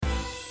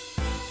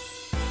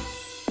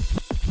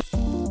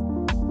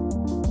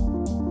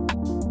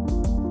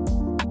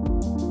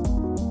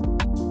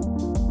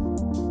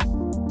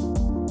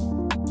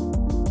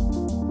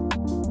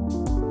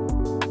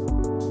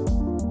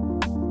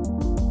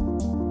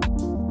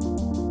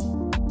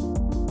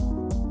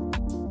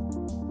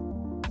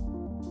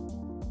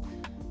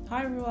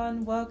Hi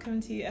everyone,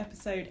 welcome to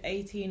episode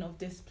 18 of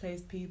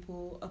Displaced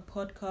People, a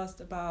podcast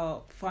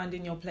about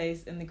finding your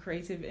place in the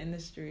creative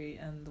industry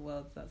and the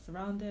worlds that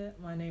surround it.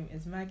 My name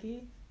is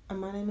Maggie. And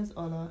my name is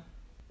Ola.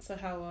 So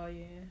how are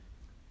you?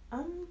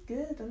 I'm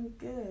good. And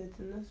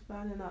that's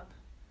rounding up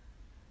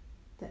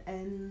the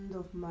end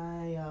of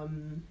my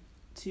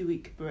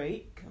 2-week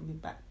break. I'll be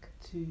back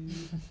to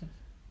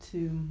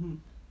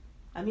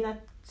I mean,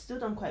 I've still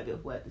done quite a bit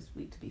of work this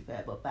week, to be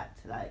fair, but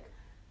back to like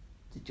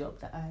the job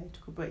that I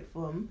took a break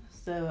from.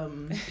 So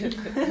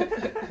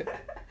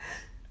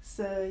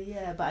so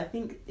yeah, but I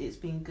think it's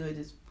been good.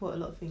 It's put a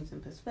lot of things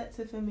in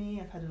perspective for me.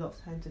 I've had a lot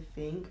of time to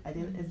think. I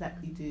didn't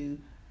exactly do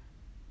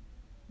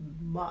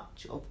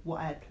much of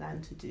what I had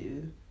planned to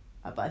do,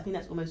 but I think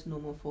that's almost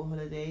normal for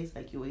holidays.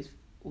 Like you always,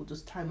 or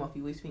just time off,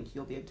 you always think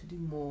you'll be able to do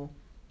more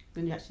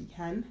than you actually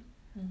can.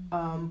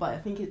 But I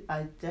think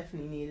I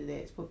definitely needed it.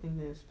 It's put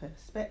things in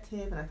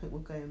perspective, and I think we're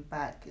going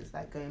back. It's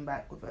like going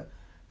back with a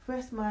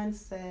fresh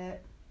mindset,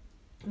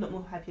 a lot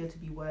more happier to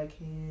be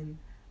working,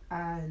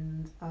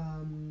 and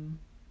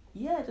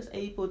yeah, just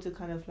able to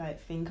kind of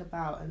like think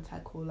about and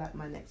tackle like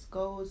my next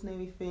goals and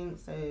everything.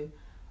 So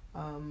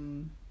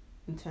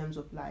in terms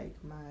of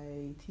like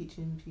my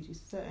teaching PG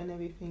cert and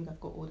everything, I've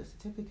got all the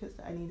certificates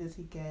that I needed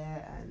to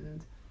get,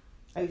 and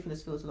everything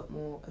just feels a lot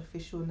more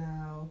official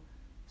now.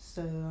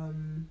 So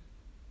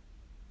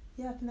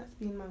yeah, I think that's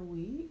been my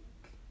week,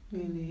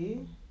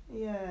 really.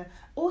 Yeah.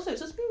 Also,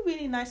 it's just been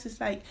really nice. It's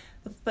like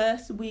the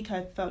first week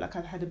I felt like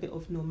I've had a bit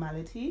of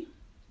normality,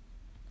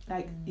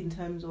 like in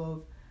terms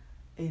of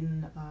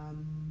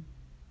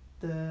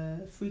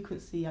the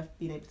frequency I've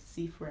been able to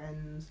see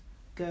friends,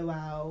 go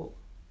out,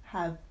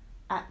 have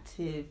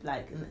active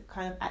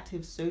kind of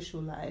active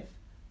social life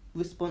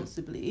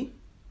responsibly.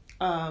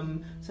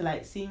 So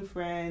like seeing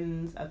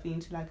friends, I've been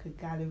to like a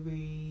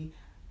gallery.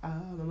 I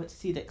went to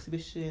see the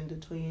exhibition, the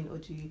Toyin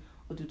Oji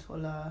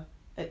Odutola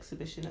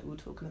exhibition that we were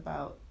talking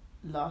about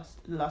last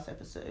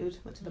episode.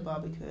 Went to the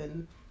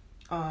Barbican,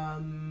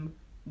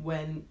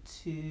 went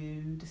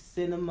to the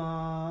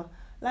cinema,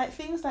 like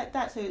things like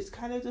that. So it's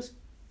kind of just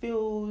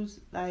feels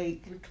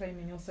like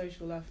reclaiming your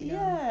social life again.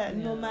 Yeah,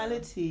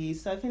 normality.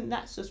 So I think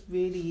that's just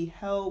really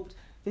helped.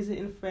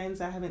 Visiting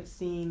friends I haven't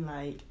seen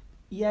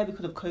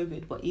because of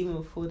COVID, but even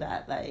before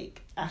that,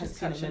 like I hadn't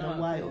seen them in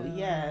a while.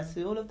 Yeah,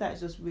 so all of that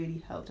just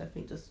really helped, I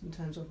think, just in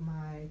terms of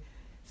my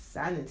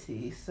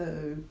sanity.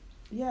 So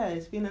yeah,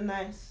 it's been a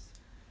nice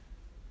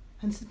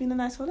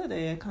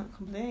holiday. I can't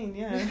complain.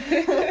 Yeah.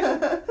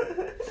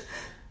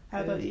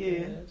 How about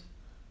you?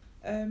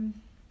 Good.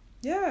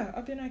 Yeah,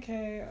 I've been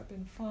okay. I've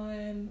been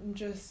fine. I'm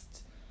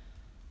just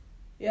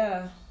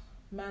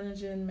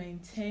managing,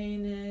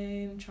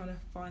 maintaining, trying to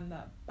find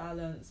that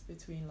balance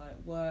between like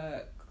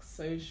work,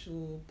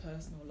 social,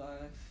 personal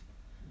life,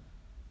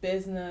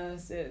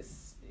 business. It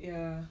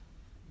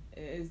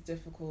is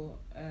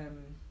difficult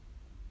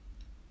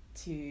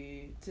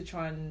to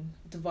try and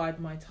divide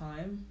my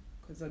time,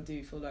 because I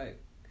do feel like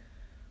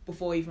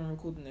before even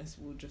recording this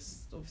we're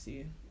just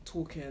obviously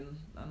talking,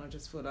 and I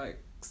just feel like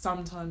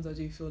sometimes I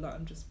do feel like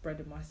I'm just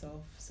spreading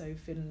myself so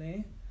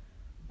thinly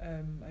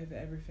over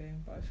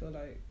everything, but I feel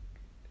like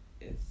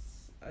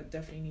I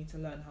definitely need to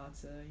learn how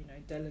to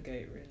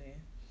delegate,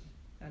 really,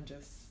 and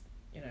just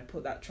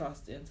put that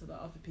trust into the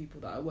other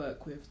people that I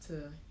work with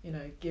to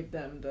give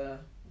them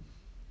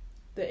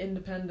the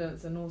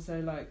independence and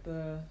also like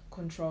the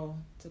control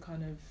to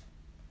kind of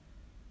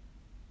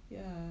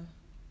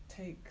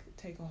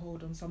take a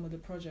hold on some of the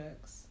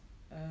projects,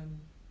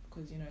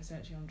 because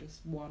essentially I'm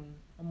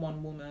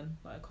one woman.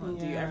 Like I can't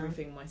do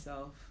everything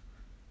myself,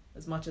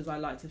 as much as I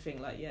like to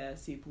think like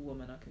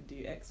superwoman, I can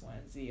do X, Y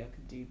and Z, I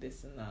can do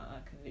this and that,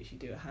 I can literally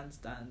do a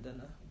handstand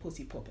and a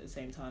pussy pop at the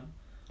same time,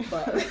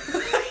 but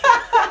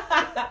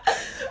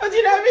but do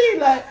you know what I mean?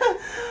 Like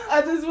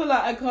I just feel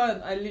like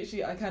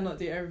I cannot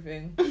do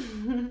everything.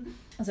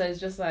 So it's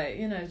just like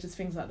it's just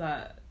things like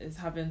that, is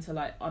having to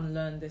like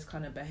unlearn this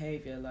kind of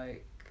behavior,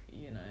 like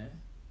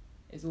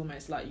it's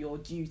almost like your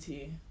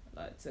duty,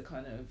 like to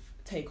kind of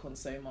take on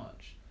so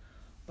much.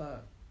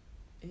 But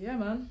yeah,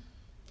 man,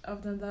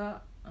 other than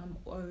that I'm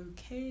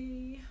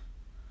okay.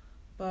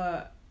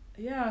 But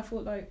yeah, I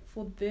thought like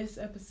for this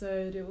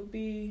episode it'll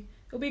be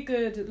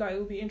good, like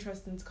it'll be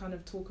interesting to kind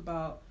of talk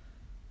about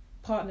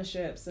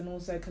partnerships and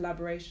also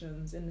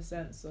collaborations, in the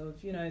sense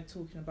of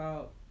talking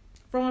about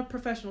from a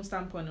professional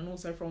standpoint and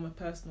also from a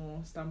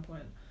personal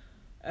standpoint.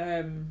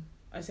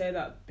 I say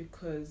that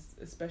because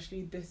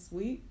especially this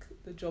week,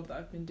 the job that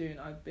I've been doing,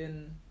 I've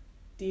been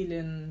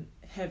dealing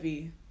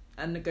heavy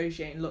and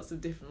negotiating lots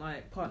of different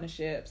like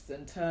partnerships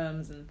and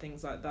terms and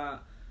things like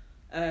that.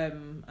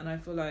 And I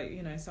feel like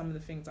some of the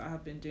things that I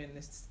have been doing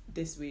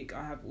this week,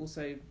 I have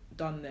also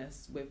done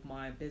this with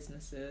my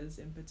businesses,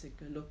 in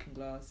particular Looking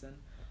Glass, and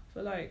I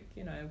feel like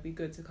it'd be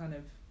good to kind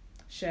of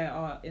share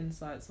our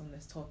insights on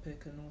this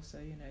topic, and also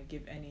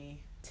give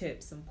any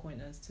tips and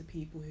pointers to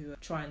people who are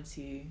trying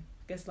to,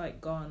 I guess, like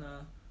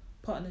garner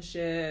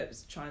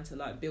partnerships, trying to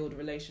like build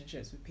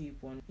relationships with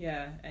people,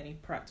 and any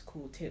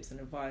practical tips and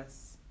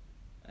advice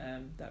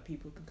that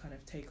people can kind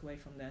of take away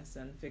from this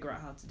and figure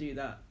out how to do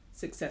that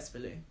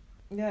successfully.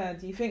 Yeah,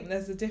 do you think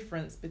there's a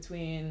difference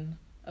between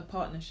a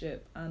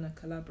partnership and a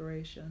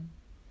collaboration?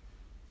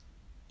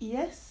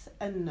 Yes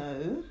and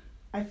no.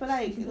 I feel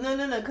like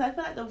no, because I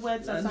feel like the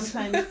words are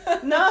sometimes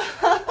no.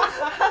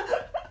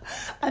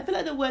 I feel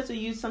like the words are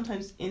used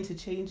sometimes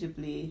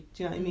interchangeably.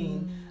 Do you know what I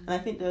mean? And I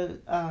think the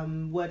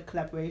word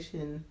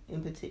collaboration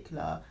in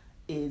particular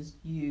is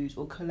used,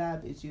 or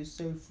collab is used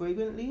so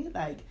frequently.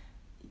 Like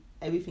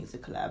everything's a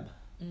collab.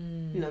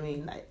 You know what I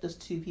mean? Like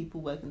just two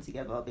people working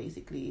together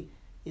basically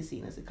is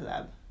seen as a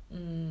collab.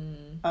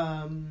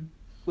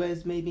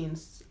 Whereas maybe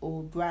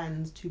two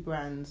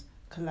brands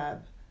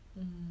collab.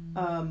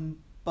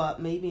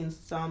 But maybe in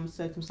some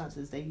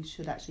circumstances they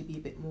should actually be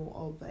a bit more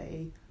of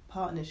a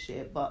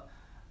partnership. But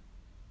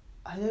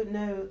I don't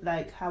know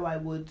like how I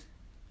would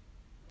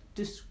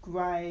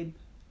describe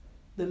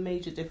the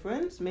major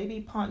difference.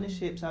 Maybe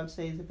partnerships I would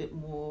say is a bit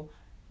more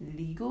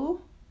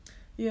legal.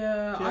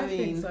 Yeah, I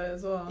think so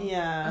as well.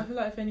 Yeah. I feel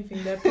like if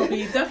anything they're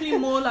probably definitely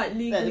more like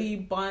legally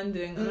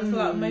binding, and I feel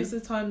like most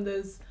of the time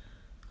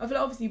I feel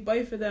like obviously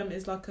both of them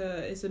is like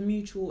it's a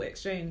mutual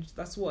exchange.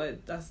 That's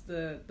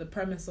the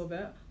premise of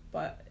it.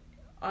 But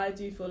I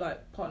do feel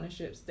like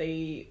partnerships,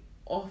 they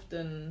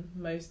often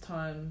most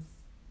times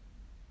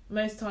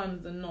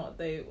than not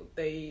they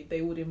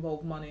would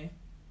involve money.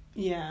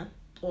 Yeah.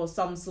 Or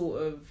some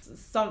sort of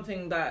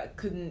something that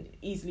couldn't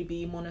easily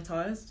be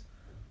monetized.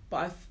 But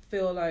I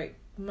feel like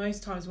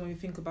most times when we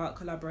think about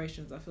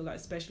collaborations, I feel like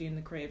especially in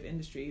the creative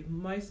industry,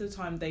 most of the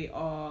time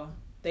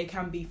they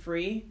can be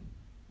free,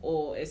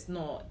 or it's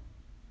not.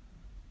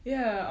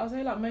 Yeah, I'll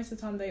say like most of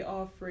the time they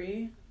are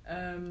free.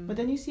 But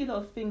then you see a lot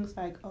of things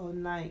like,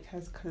 Nike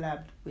has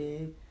collabed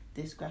with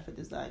this graphic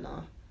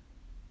designer,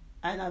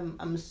 and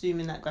I'm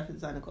assuming that graphic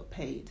designer got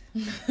paid.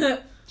 Do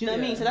you know what I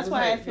mean? So that's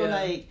why I feel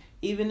like,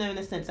 even though in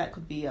a sense that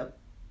could be a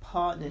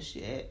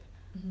partnership,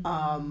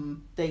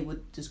 they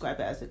would describe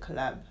it as a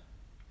collab.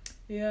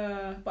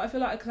 Yeah, but I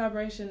feel like a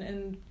collaboration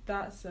in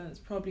that sense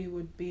probably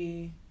would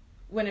be,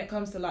 when it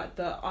comes to like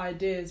the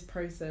ideas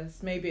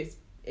process, maybe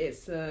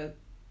it's a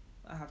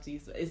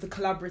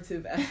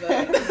collaborative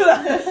effort.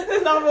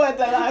 There's no word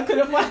that I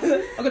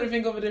couldn't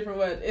think of a different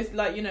word. It's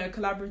like, a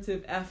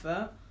collaborative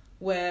effort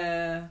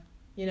where,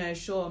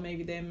 sure,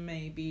 maybe there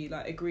may be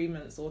like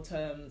agreements or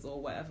terms or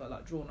whatever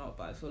like drawn up,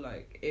 but I feel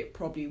like it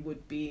probably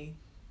would be,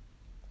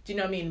 do you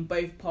know what I mean?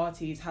 Both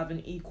parties have an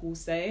equal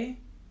say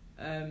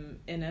in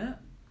it.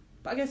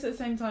 But I guess at the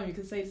same time, you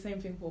could say the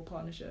same thing for a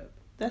partnership.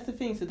 That's the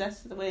thing. So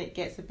that's the way it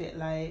gets a bit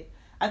like,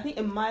 I think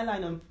in my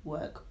line of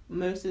work,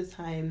 most of the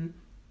time,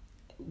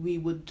 we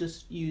would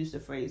just use the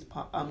phrase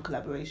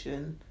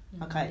collaboration.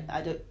 Like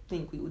I don't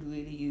think we would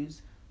really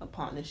use a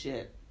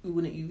partnership. We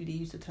wouldn't really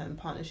use the term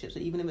partnership. So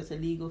even if it's a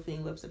legal thing,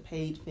 whether it's a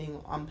paid thing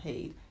or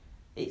unpaid,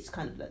 it's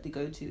kind of like the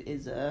go-to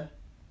is a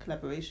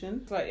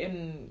collaboration. It's like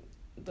in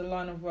the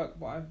line of work,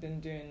 what I've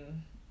been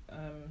doing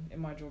in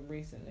my job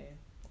recently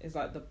is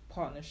like the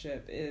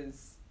partnership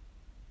is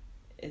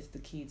the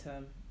key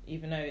term.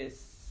 Even though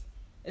it's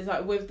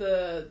like with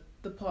the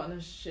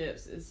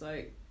partnerships, it's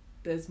like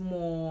there's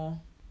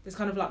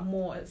kind of like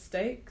more at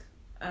stake,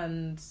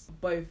 and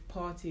both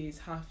parties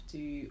have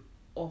to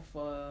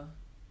offer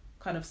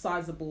kind of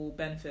sizable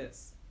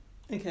benefits.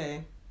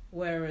 Okay.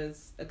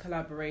 Whereas a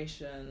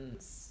collaboration,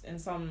 in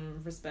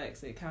some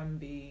respects, it can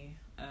be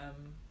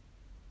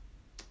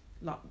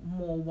like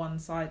more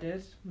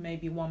one-sided.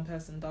 Maybe one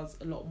person does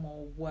a lot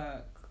more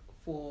work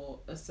for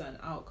a certain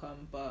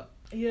outcome, but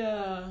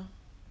yeah,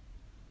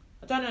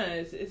 I don't know.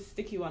 It's a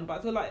sticky one, but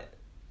I feel like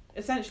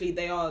essentially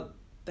they are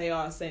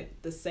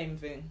the same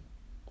thing.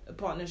 A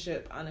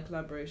partnership and a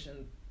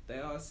collaboration, they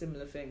are a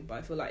similar thing, but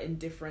I feel like in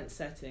different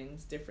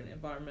settings, different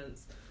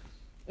environments,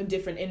 in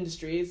different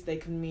industries, they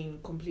can mean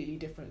completely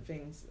different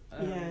things.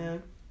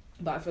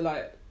 But I feel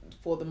like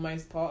for the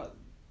most part,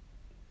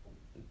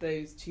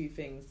 those two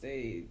things,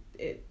 they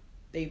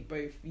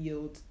both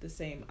yield the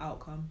same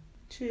outcome.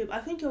 True. I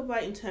think you're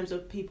right in terms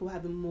of people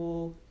having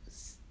more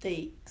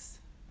stakes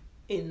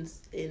in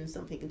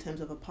something in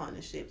terms of a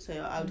partnership. So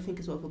I would think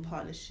as well for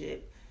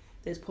partnership,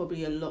 there's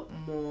probably a lot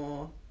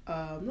more,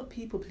 not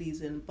people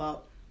pleasing,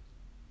 but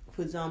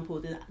for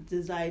example, the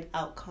desired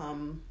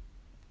outcome,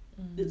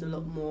 there's a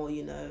lot more,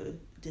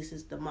 this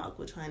is the mark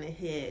we're trying to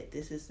hit,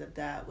 this is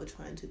that we're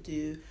trying to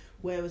do.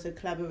 Whereas a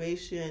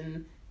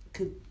collaboration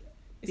could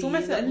it's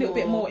almost a little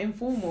bit more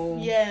informal.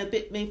 Yeah,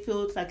 may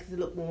feel like there's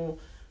a lot more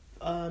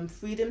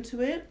freedom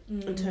to it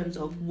in terms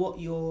of what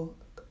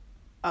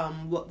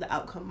what the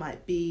outcome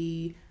might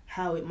be,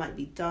 how it might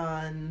be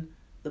done,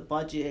 the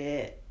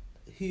budget,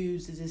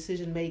 who's the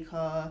decision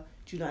maker.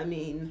 Do you know what I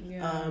mean?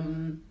 Yeah.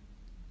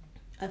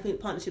 I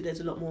think partnership, there's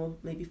a lot more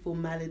maybe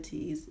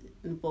formalities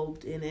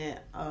involved in it.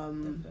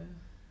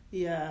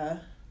 Yeah,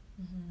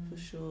 for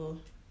sure.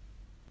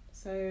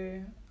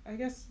 So I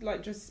guess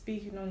like just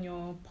speaking on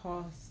your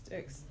past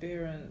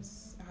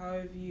experience, how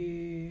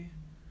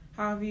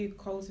have you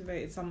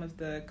cultivated some of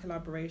the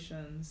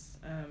collaborations?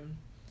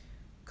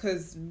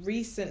 because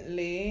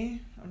recently,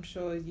 I'm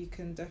sure you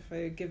can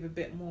definitely give a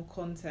bit more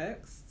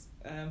context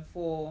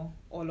for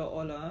Ola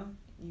Ola.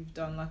 You've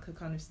done like a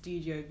kind of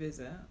studio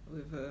visit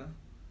with a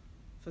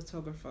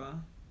photographer,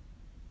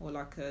 or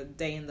like a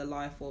day in the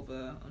life of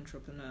an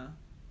entrepreneur.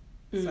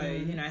 So,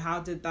 you know,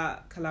 how did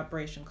that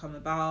collaboration come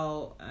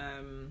about?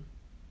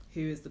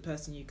 Who is the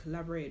person you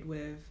collaborated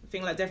with? I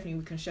think like definitely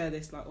we can share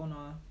this like on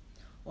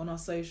our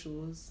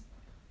socials.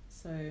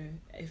 So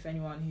if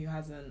anyone who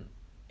hasn't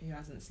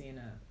seen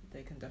it,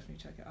 they can definitely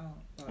check it out.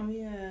 But,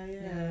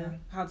 yeah.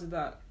 How did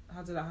that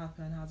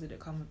happen? How did it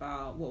come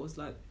about? What was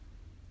like,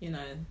 you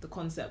know, the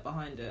concept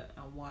behind it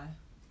and why?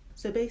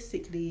 So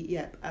basically,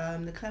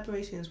 the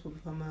collaboration is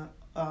from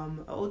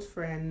an old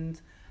friend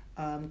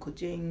called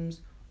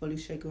James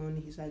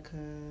Olusegun. He's like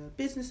a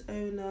business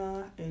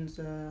owner, owns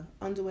a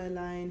underwear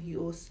line. He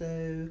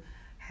also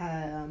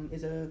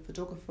is a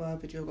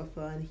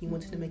videographer, and he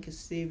wanted to make a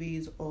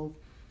series of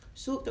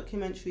short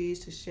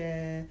documentaries to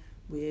share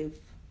with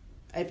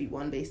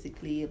everyone,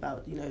 basically,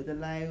 about, you know, the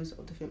lives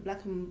of different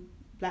black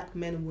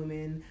men and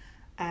women,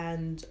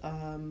 and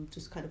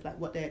just kind of like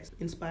what they're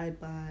inspired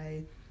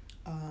by,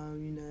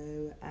 you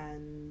know,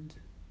 and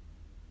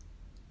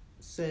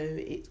so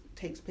it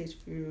takes place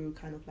through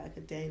kind of like a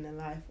day in the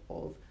life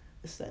of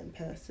a certain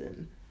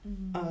person.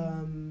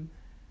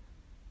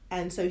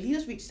 And so he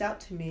just reached out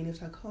to me and he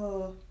was like,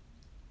 oh,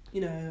 you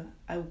know,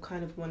 I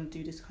kind of want to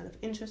do this kind of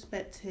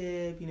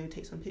introspective, you know,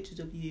 take some pictures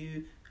of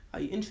you.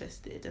 Are you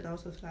interested? And I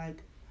was just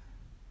like,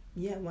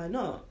 yeah, why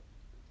not?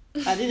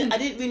 I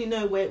didn't really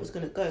know where it was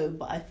going to go,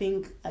 but I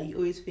think you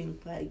always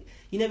think like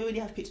you never really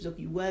have pictures of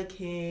you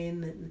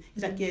working, and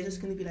he's like, yeah, it's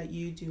just going to be like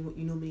you doing what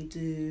you normally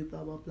do,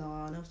 blah blah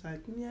blah. And I was like,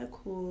 yeah,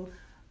 cool,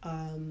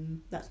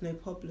 that's no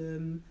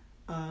problem.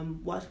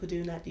 Whilst we're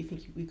doing that, do you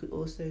think we could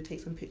also take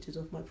some pictures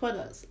of my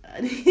products?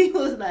 And he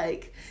was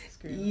like,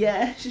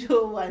 yeah,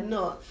 sure, why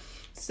not?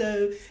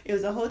 So it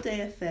was a whole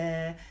day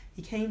affair.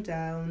 He came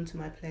down to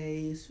my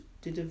place,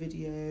 did a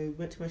video,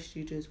 went to my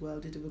studio as well,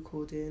 did a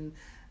recording.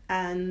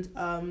 And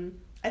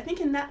I think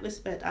in that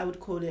respect, I would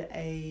call it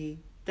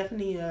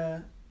definitely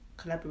a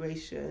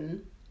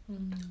collaboration,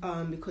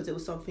 because it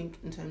was something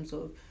in terms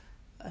of,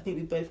 I think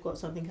we both got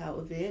something out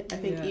of it. I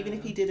think even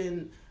if he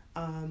didn't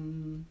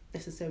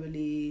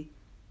necessarily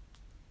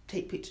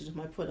take pictures of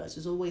my products,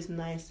 it's always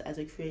nice as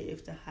a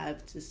creative to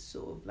have just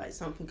sort of like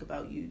something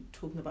about you,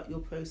 talking about your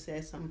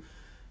process, some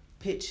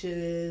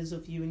pictures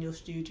of you in your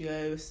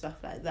studio,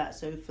 stuff like that.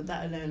 So for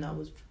that alone, I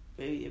was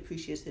very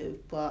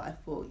appreciative. But I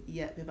thought,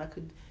 if I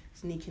could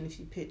sneak in a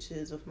few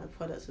pictures of my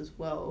products as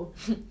well,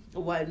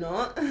 why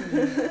not?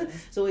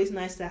 It's always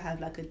nice to have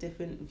like a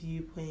different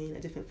viewpoint, a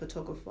different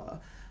photographer.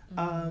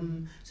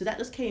 So that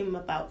just came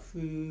about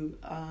through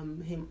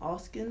him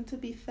asking, to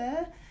be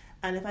fair.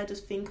 And if I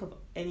just think of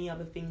any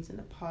other things in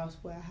the past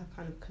where I have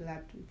kind of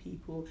collabed with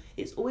people,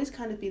 it's always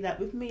kind of be that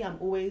with me, I'm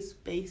always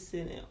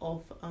basing it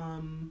off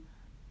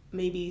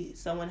maybe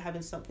someone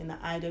having something that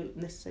I don't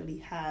necessarily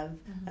have,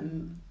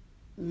 and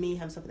me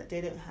having something that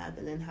they don't have,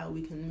 and then how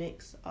we can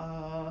mix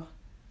our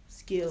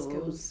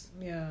skills.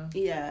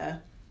 Yeah.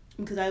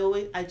 Because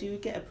I do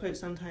get approached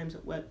sometimes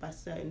at work by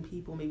certain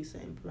people, maybe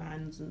certain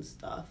brands and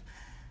stuff,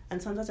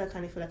 and sometimes I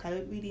kind of feel like I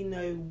don't really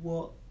know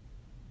what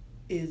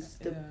is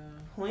the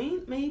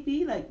point.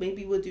 Maybe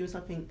we're doing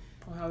something,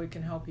 or how we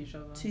can help each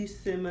other, too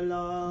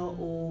similar,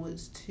 or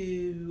it's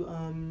too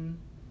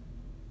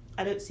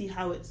I don't see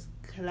how it's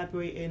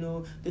collaborating,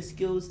 or the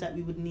skills that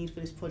we would need for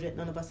this project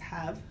none of us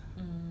have,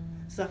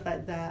 stuff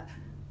like that.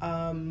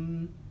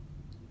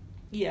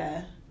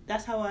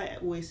 That's how I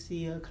always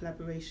see a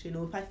collaboration.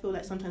 Or if I feel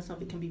like sometimes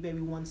something can be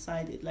very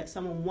one-sided, like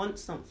someone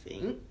wants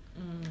something,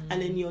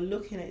 and then you're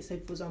looking at it, say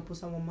for example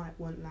someone might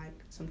want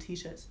like some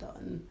t-shirts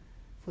done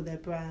for their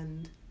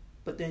brand,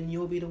 but then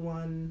you'll be the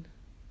one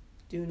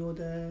doing all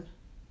the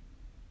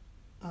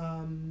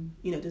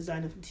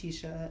design of the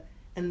t-shirt,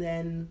 and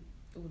then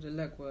all the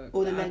legwork,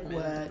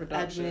 admin,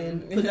 production.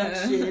 Do you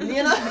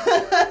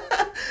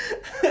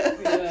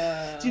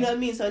know what I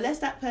mean? So unless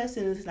that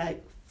person is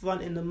like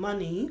fronting the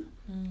money,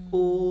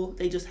 or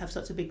they just have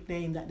such a big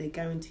name that they're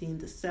guaranteeing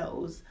the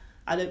sales,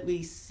 I don't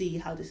really see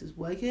how this is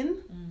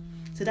working.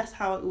 So that's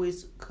how I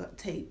always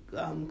take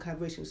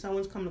collaboration. If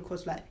someone's coming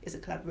across like it's a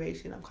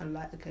collaboration, I'm kind of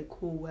like, okay,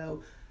 cool,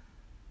 well,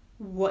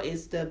 what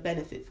is the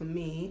benefit for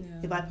me?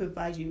 If I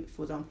provide you,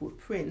 for example, with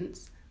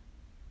prints,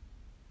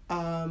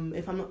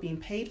 if I'm not being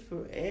paid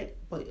for it,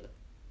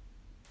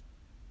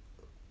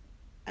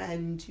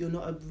 and you're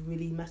not a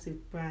really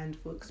massive brand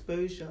for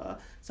exposure,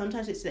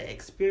 sometimes it's the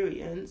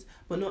experience,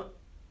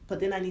 but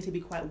then I need to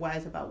be quite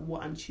wise about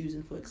what I'm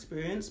choosing for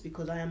experience,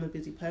 because I am a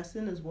busy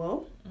person as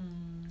well.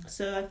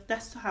 So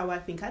that's how I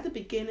think. At the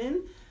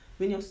beginning,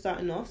 when you're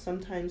starting off,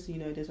 sometimes, you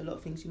know, there's a lot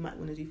of things you might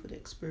want to do for the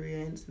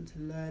experience and to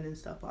learn and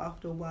stuff, but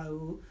after a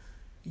while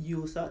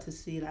you'll start to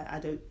see like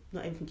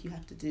not everything you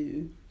have to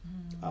do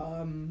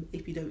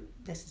if you don't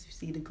necessarily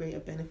see the greater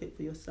benefit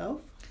for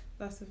yourself.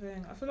 That's the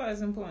thing. I feel like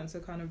it's important to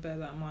kind of bear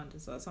that in mind,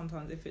 is that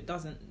sometimes if it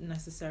doesn't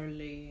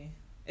necessarily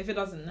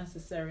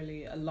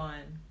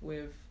align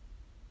with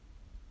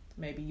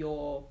maybe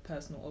your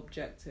personal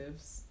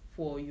objectives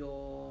for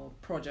your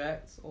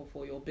project or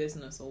for your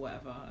business or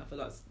whatever, I feel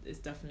like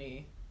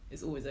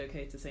it's always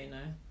okay to say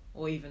no,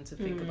 or even to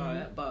think about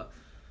it. But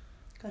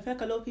I feel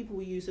like a lot of people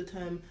will use the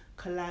term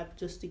collab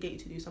just to get you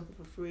to do something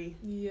for free.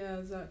 Yeah,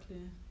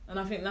 exactly. And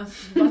I think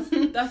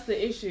that's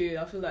the issue.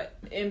 I feel like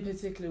in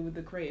particular with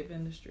the creative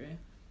industry,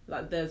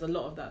 like there's a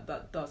lot of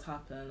that does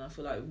happen. I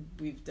feel like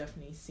we've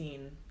definitely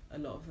seen a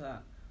lot of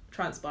that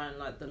transpire in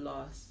like the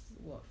last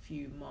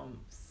few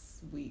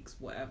months, weeks,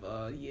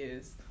 whatever,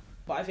 years.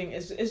 But I think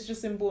it's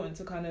just important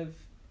to kind of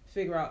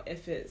figure out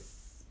if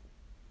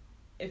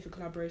a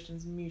collaboration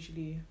is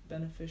mutually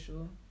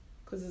beneficial,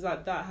 because it's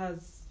like that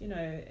has, you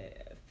know,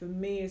 for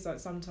me it's like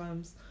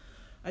sometimes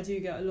I do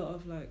get a lot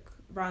of like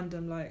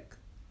random like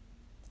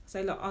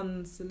say like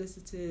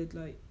unsolicited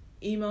like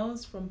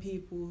emails from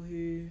people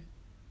who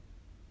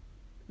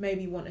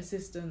maybe want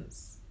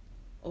assistance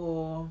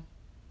or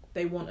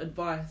they want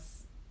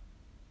advice.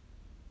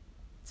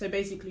 So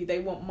basically they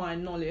want my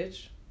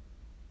knowledge,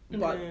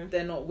 but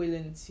they're not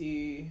willing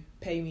to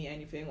pay me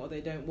anything, or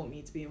they don't want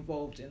me to be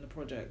involved in the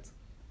project.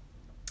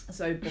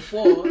 So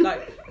before,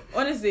 like,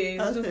 honestly,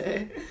 it's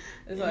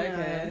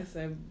okay,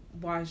 so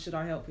why should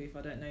I help you if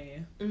I don't know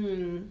you?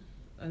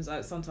 And it's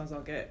like sometimes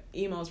I'll get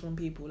emails from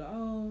people like,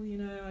 oh, you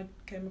know, I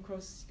came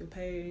across your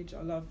page,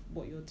 I love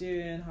what you're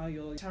doing, how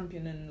you're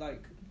championing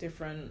like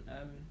different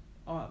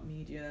art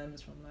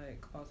mediums from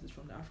like artists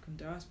from the African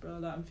diaspora,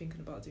 like I'm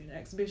thinking about doing an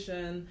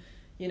exhibition,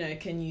 you know,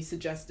 can you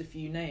suggest a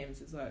few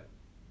names? It's like,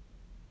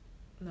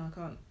 no, I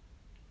can't.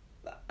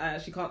 I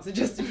actually can't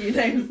suggest a few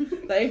names.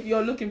 Like if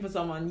you're looking for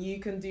someone,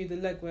 you can do the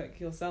legwork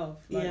yourself.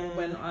 Like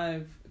when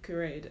I've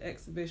curated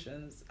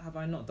exhibitions, have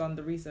I not done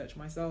the research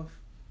myself?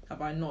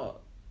 Have I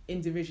not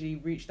individually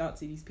reached out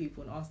to these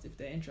people and asked if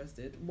they're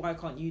interested? Why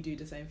can't you do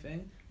the same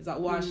thing? It's like,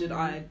 why should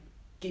I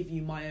give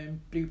you my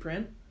own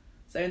blueprint?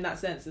 So in that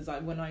sense, it's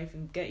like when I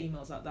even get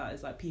emails like that,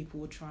 it's like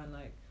people will try and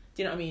like,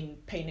 do you know what I mean,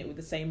 paint it with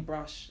the same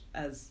brush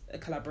as a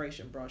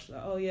collaboration brush.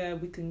 Like, oh yeah,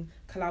 we can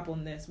collab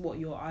on this. What are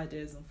your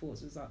ideas and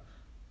thoughts? It's like,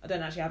 I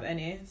don't actually have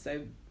any,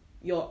 so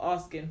you're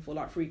asking for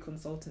like free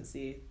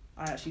consultancy.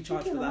 I actually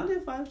charge for that. I wonder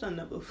if I've done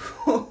that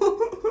before.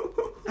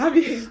 Have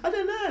you? I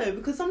don't know,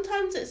 because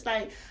sometimes it's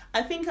like,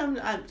 I think I'm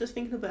just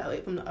thinking about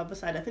it from the other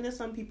side. I think there's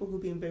some people who are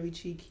being very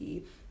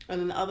cheeky,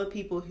 and then other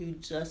people who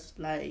just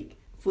like,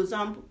 for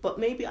example, but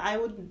maybe I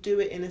would do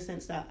it in a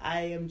sense that I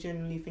am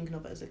generally thinking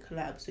of it as a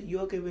collab. So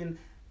you're giving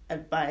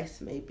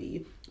advice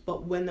maybe,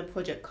 but when the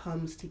project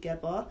comes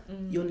together,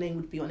 your name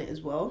would be on it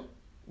as well.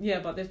 Yeah,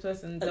 but this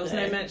person, there was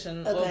no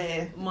mention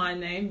of my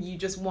name. You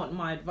just want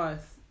my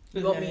advice.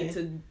 You want me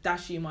to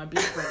dash you my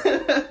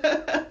blueprint.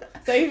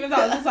 So even that,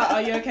 I was just like,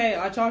 are you okay?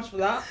 I charged for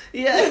that.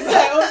 Yeah.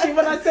 Like, obviously,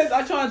 when I said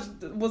I charged,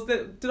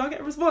 did I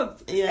get a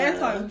response? Yeah.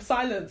 Airtime,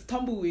 silence,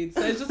 tumbleweed.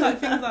 So it's just like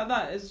things like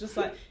that. It's just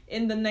like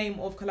in the name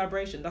of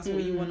collaboration. That's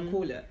what you want to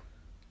call it.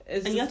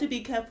 You have to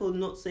be careful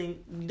not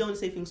saying, you don't want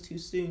to say things too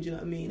soon, do you know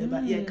what I mean?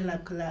 About,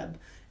 collab. And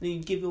then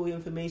you give all your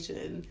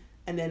information.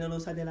 And then all of a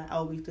sudden, like,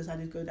 oh, we've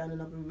decided to go down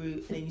another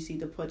route. And then you see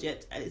the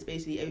project, and it's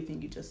basically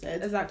everything you just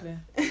said. Exactly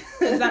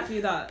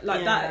that.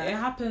 Like that, it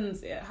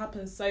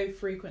happens so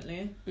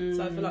frequently.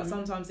 So I feel like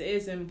sometimes it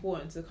is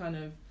important to kind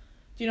of,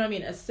 do you know what I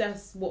mean,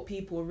 assess what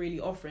people are really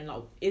offering.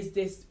 Like, is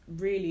this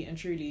really and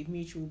truly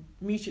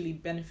mutually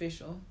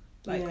beneficial?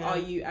 Like, are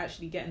you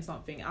actually getting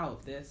something out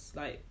of this?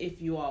 Like,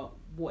 if you are,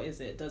 what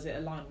is it? Does it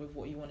align with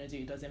what you want to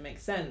do? Does it make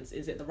sense?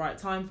 Is it the right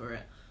time for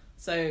it?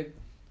 So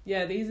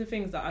yeah, these are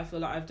things that I feel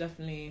like I've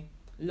definitely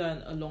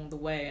learned along the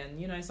way. And,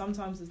 you know,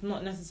 sometimes it's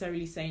not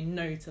necessarily saying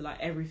no to like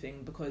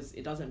everything because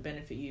it doesn't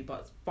benefit you,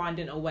 but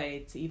finding a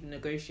way to even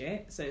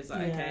negotiate. So it's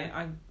like, okay,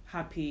 I'm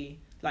happy,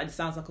 like it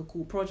sounds like a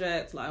cool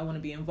project, like I want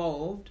to be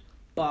involved,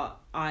 but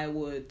I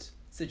would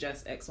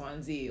suggest X, Y,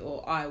 and Z,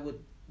 or I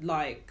would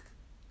like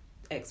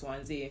X, Y,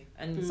 and Z.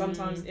 And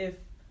sometimes if,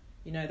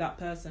 you know, that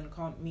person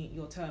can't meet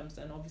your terms,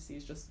 then obviously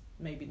it's just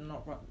maybe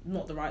not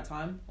the right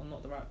time or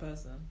not the right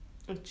person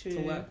to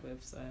work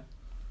with. So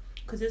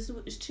because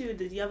it's true.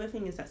 The other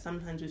thing is that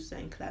sometimes with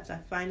certain collabs, I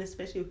find,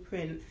 especially with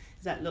print,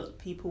 is that lots of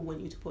people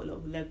want you to put a lot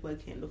of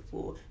legwork in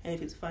before, and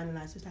if it's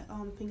finalised, it's like,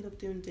 oh, I'm thinking of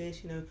doing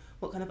this, you know,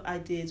 what kind of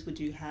ideas would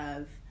you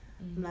have?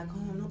 I'm like,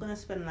 oh, I'm not going to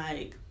spend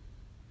like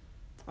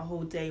a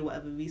whole day,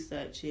 whatever,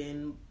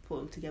 researching,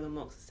 putting together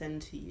mocks to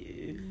send to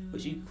you,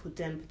 which you could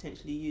then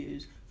potentially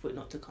use for it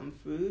not to come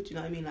through. Do you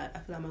know what I mean? Like, I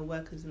feel like my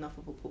work is enough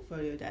of a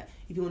portfolio that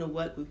if you want to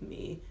work with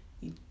me,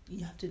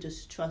 you have to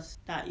just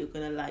trust that you're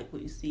going to like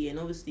what you see. And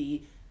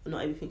obviously,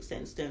 not everything's set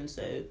in stone,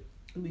 so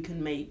we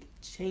can make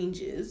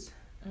changes.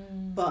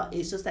 But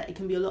it's just that it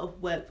can be a lot of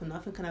work for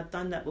nothing. And I've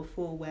done that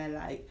before where,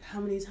 like,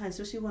 how many times,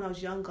 especially when I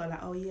was younger,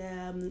 like, oh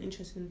yeah, I'm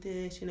interested in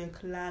this, you know,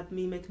 collab,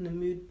 me making a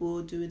mood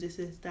board, do this,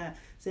 that,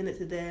 send it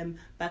to them,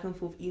 back and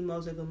forth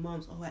emails over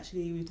months. Oh,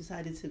 actually, we've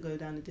decided to go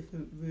down a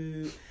different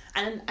route.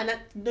 And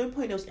at no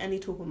point there was any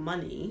talk of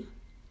money.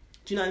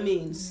 Do you know what I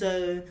mean?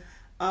 So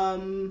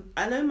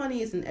I know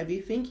money isn't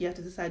everything. You have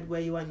to decide where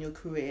you are in your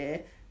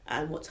career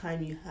and what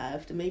time you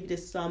have. And maybe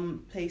there's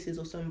some places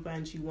or some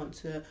brands you want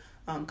to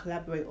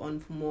collaborate on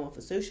for more of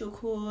a social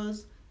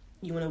cause,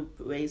 you want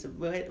to raise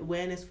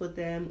awareness for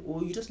them,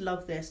 or you just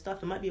love their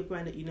stuff. There might be a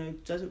brand that, you know,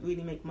 doesn't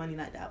really make money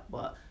like that,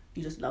 but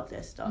you just love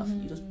their stuff.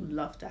 You just would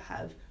love to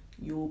have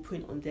your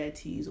print on their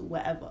tees or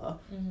whatever.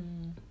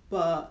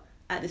 But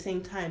at the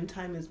same time,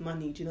 time is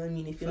money. Do you know what I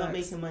mean? If you're not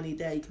making money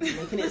there, you can be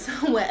making it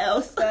somewhere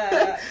else.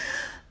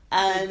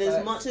 And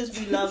as much as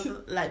we love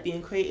like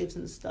being creatives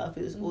and stuff,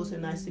 it's also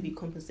nice to be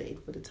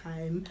compensated for the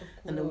time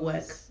and the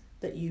work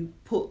that you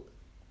put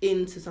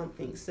into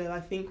something. So I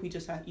think you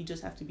just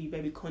have to be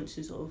very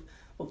conscious of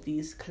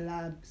these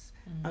collabs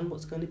and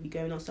what's going to be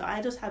going on. So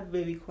I just have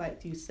quite a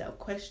few set of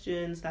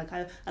questions. Like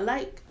I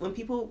like when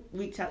people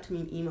reach out to me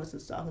in emails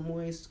and stuff, I'm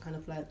always kind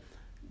of like,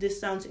 this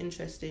sounds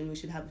interesting, we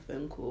should have a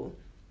phone call.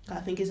 I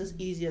think it's just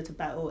easier to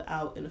battle it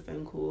out in a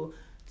phone call.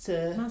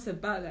 I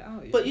said battle it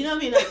out. But you know what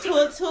I mean? Like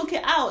talk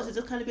it out. So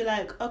just kind of be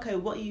like, okay,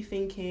 what are you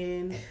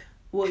thinking?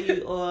 What are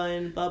you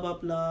on? Blah blah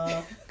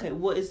blah. Okay,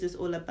 what is this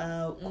all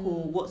about?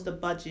 Cool. What's the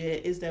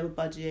budget? Is there a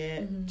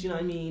budget? Do you know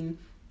what I mean?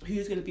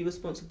 Who's going to be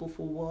responsible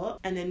for what?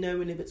 And then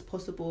knowing if it's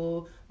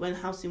possible,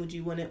 how soon would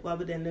you want it,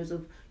 rather than loads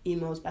of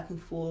emails back and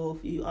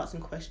forth, you asking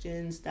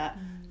questions that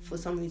for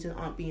some reason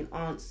aren't being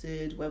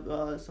answered,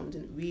 whether someone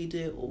didn't read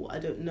it or I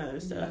don't know.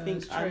 So I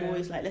think I'm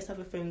always like, let's have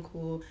a phone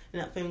call.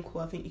 And that phone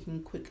call, I think you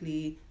can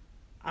quickly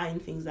iron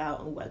things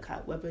out and work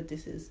out whether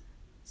this is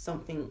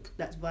something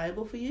that's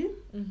viable for you.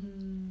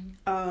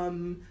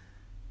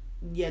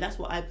 Yeah, that's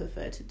what I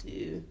prefer to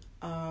do.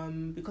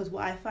 Because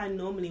what I find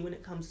normally when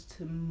it comes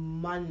to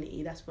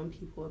money, that's when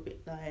people are a bit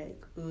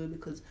like,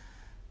 because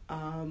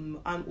I'm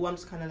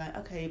just kind of like,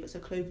 okay, if it's a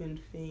clothing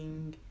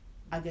thing,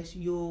 I guess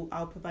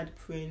I'll provide a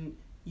print,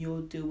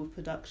 you'll deal with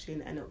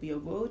production, and it'll be a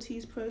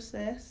royalties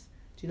process.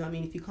 Do you know what I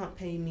mean? If you can't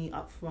pay me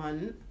up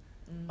front,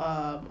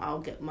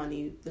 I'll get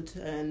money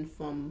returned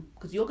from,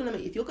 because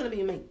if you're gonna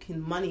be making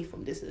money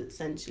from this,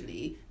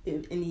 essentially,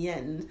 in the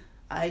end,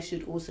 I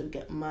should also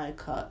get my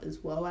cut as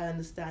well. I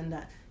understand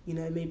that, you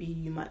know, maybe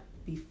you might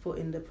be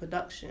footing the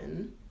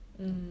production,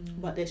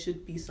 but there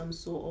should be some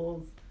sort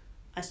of,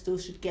 I still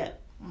should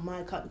get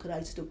my cut because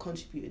I still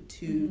contributed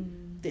to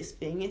this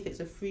thing. If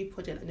it's a free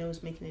project and no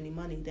one's making any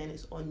money, then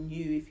it's on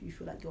you if you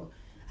feel like you're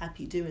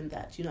happy doing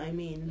that. Do you know what I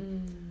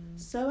mean?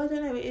 So I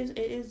don't know, it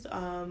is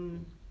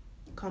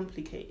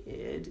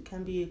complicated. It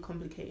can be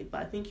complicated,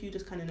 but I think you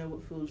just kind of know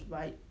what feels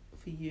right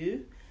for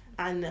you.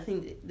 And I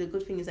think the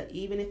good thing is that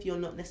even if you're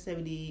not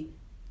necessarily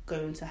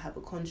going to have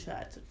a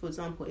contract, for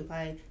example, if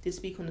I did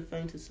speak on the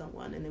phone to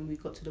someone and then we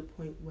got to the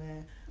point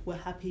where we're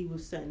happy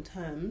with certain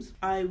terms,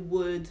 I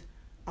would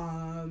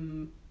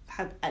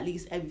have at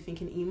least everything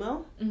in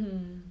email.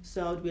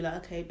 So I'd be like,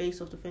 okay,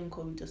 based off the phone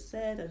call we just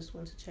said, I just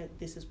want to check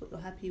this is what you're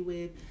happy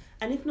with.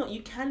 And if not,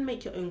 you can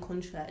make your own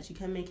contract. You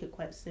can make it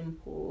quite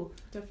simple.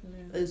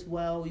 Definitely. As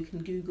well. You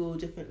can Google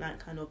different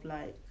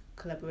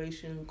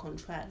collaboration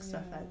contracts,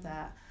 stuff like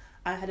that.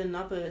 I had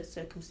another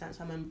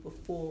circumstance I remember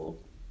before.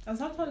 And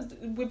sometimes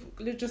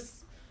with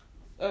just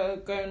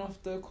going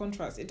off the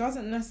contracts, it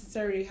doesn't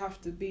necessarily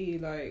have to be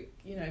like,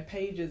 you know,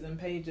 pages and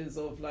pages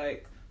of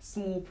like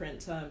small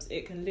print terms.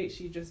 It can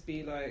literally just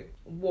be like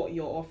what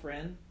you're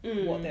offering,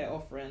 what they're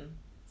offering,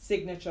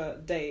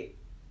 signature date.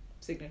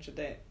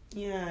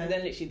 Yeah. And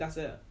then literally that's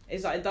it.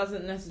 It's like, it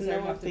doesn't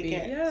necessarily have to be.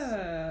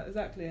 Yeah,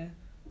 exactly.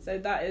 So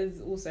that is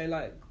also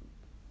like,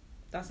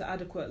 that's an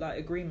adequate like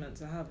agreement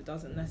to have. It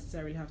doesn't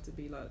necessarily have to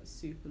be like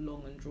super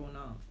long and drawn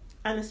out.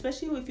 And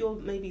especially if you're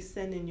maybe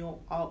sending your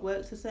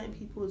artwork to certain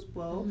people as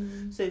well.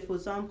 So for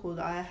example,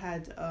 I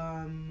had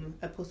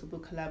a possible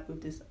collab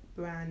with this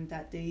brand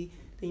that they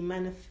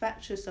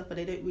manufacture stuff, but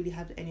they don't really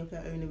have any of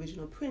their own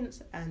original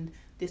prints, and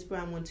this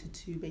brand wanted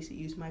to basically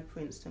use my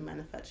prints to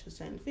manufacture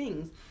certain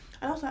things.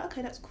 And I was like,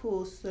 okay, that's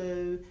cool.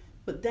 So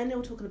but then they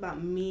were talking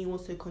about me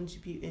also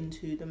contributing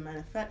to the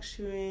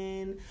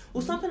manufacturing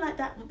or something like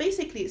that.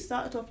 Basically, it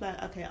started off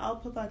like, okay, I'll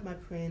provide my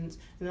prints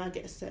and then I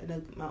get a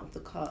certain amount of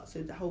the cut.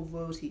 So the whole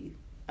royalty,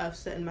 a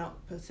certain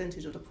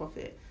percentage of the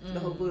profit, the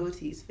whole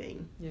royalties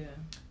thing. Yeah.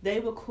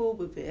 They were cool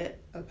with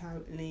it,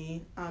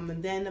 apparently.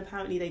 And then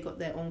apparently they got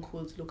their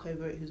uncle to look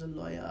over it, who's a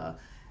lawyer.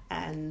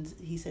 And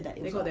he said that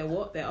it was... They got their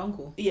what? Their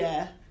uncle?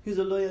 Yeah, who's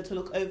a lawyer, to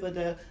look over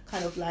the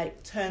kind of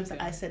like terms that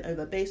I sent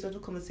over based on the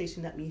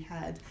conversation that we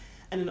had.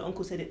 And then the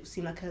uncle said it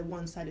seemed like a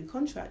one-sided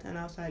contract. And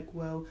I was like,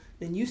 well,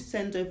 then you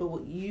send over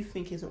what you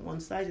think isn't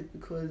one-sided,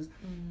 because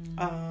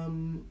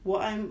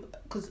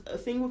because a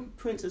thing with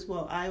prints as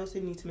well, I also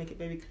need to make it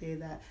very clear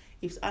that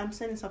if I'm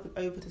sending something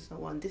over to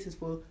someone, this is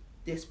for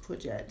this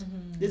project.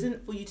 This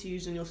isn't for you to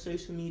use on your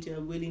social media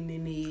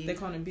willy-nilly. They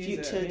can't abuse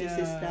future, it. This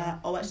is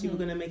that. Oh, actually, we're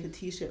going to make a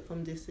t-shirt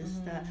from this,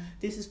 that.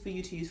 This is for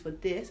you to use for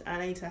this.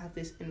 And I need to have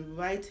this in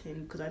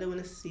writing, because I don't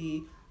want to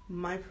see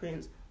my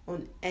prints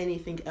on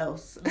anything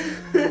else.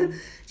 Do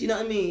you know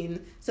what I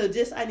mean? So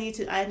I need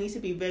to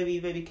be very,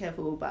 very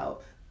careful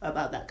about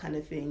that kind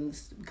of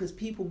things, because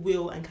people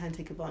will and can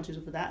take advantage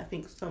of that. I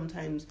think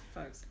sometimes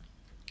Facts.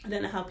 I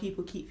don't know how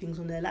people keep things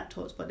on their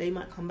laptops, but they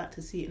might come back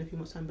to see it in a few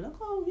months' time and be like,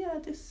 oh yeah,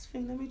 this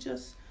thing, let me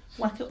just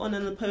whack it on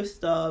a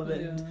poster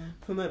and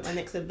promote my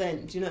next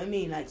event. Do you know what I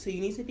mean? Like, so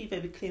you need to be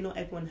very clear. Not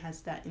everyone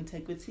has that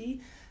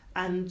integrity.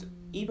 And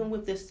even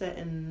with this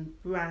certain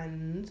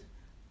brand,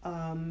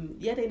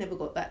 they never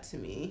got back to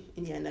me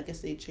in the end. I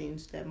guess they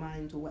changed their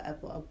mind or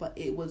whatever. But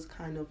it was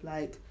kind of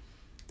like,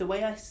 the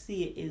way I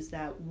see it is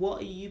that,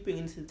 what are you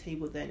bringing to the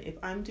table then? If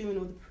I'm doing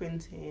all the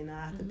printing,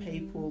 I have to pay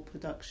for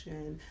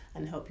production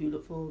and help you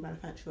look for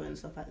manufacturer and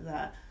stuff like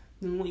that,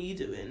 then what are you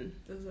doing?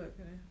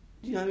 Exactly.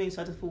 Do you know what I mean?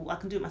 So I just thought, I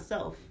can do it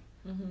myself.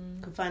 I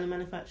can find a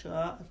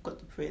manufacturer, I've got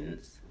the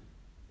prints,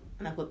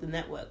 and I've got the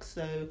network,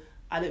 so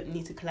I don't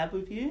need to collab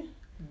with you.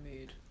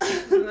 Mood.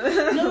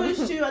 No,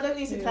 it's true, I don't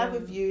need to collab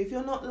with you. If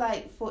you're not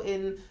like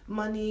putting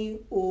money,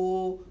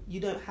 or you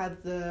don't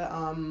have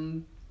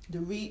the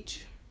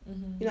reach,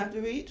 you don't have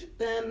the reach,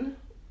 then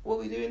what are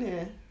we doing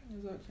here?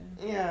 Exactly.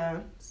 Yeah.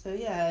 So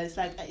yeah, it's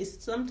like,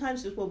 it's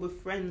sometimes as well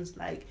with friends,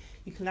 like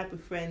you collab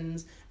with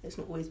friends, it's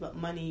not always about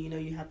money. You know,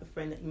 you have a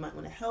friend that you might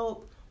want to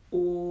help,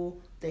 or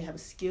they have a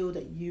skill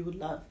that you would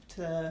love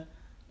to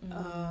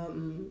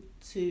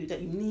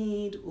that you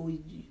need, or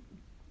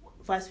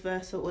vice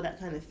versa, or that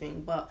kind of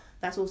thing. But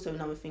that's also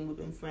another thing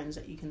within friends,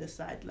 that you can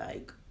decide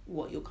like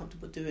what you're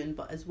comfortable doing.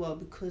 But as well,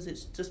 because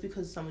it's just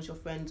because someone's your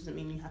friend doesn't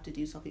mean you have to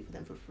do something for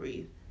them for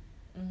free.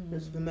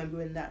 Just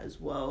remembering that as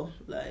well,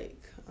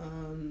 like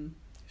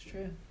it's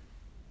true.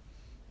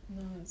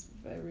 No, it's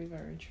very,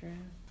 very true.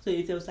 So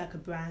if there was like a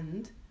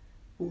brand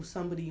or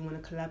somebody you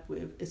want to collab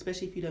with,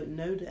 especially if you don't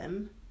know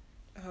them,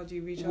 how do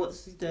you reach out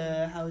to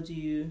people? How do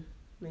you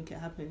make it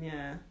happen?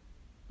 Yeah.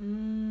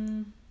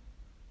 I'm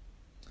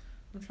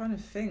trying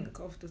to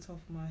think off the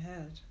top of my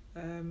head.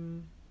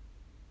 I'm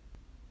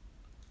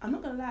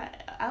not gonna lie,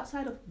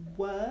 outside of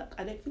work,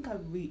 I don't think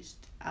I've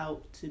reached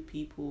out to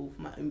people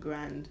for my own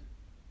brand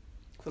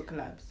for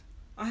collabs.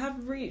 I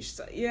have reached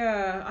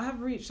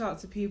out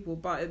to people,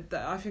 but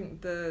I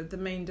think the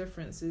main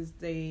difference is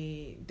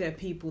they're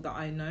people that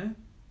I know.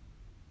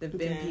 They've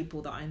been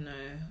people that I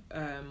know,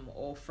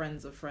 or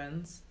friends of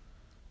friends.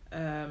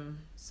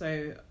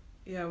 So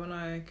yeah, when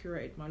I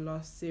curated my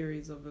last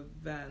series of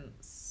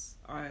events,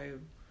 I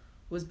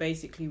was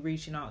basically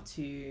reaching out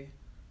to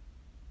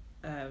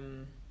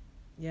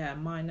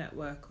my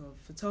network of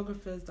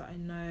photographers that I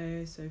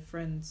know, so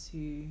friends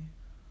who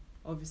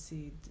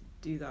obviously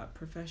do that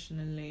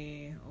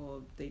professionally,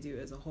 or they do it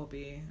as a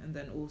hobby. And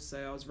then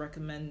also I was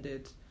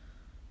recommended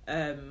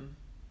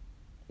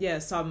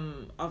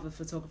some other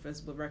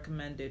photographers were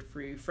recommended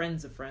through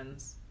friends of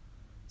friends.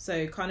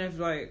 So kind of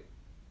like,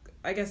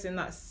 I guess in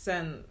that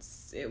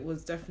sense, it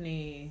was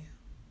definitely,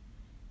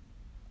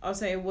 I'll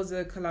say it was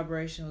a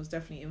collaboration. It was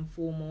definitely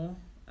informal.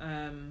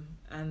 And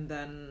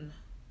then,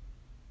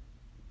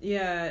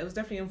 it was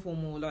definitely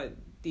informal. Like,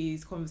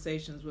 these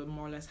conversations were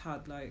more or less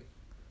had, like,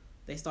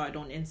 they started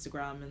on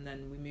Instagram, and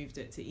then we moved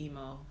it to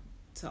email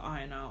to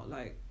iron out,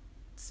 like,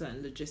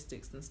 certain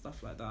logistics and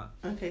stuff like that.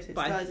 Okay, so it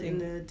started in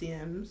the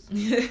DMs.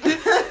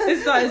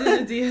 It started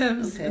in the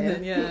DMs, okay. And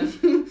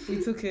then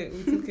we took it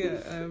we took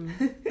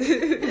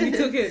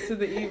it to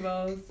the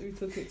emails, we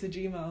took it to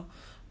Gmail.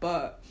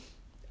 But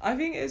I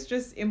think it's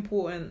just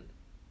important,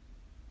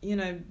 you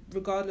know,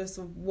 regardless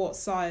of what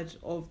side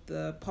of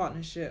the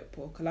partnership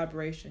or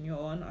collaboration you're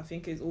on, I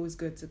think it's always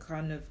good to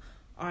kind of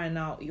iron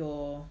out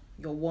your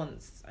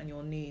wants and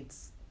your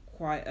needs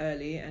quite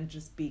early, and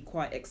just be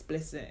quite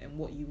explicit in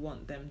what you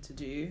want them to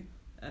do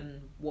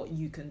and what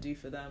you can do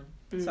for them.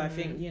 So I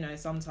think, you know,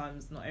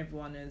 sometimes not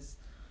everyone's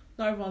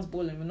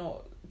balling. We're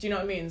not, do you know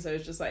what I mean? So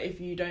it's just like,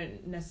 if you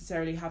don't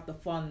necessarily have the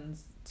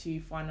funds to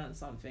finance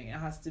something, it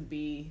has to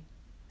be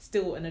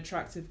still an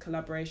attractive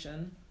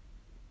collaboration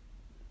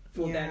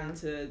for them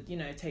to, you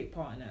know, take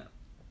part in it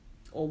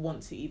or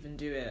want to even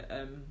do it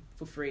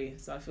for free.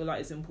 So I feel like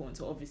it's important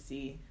to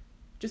obviously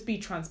just be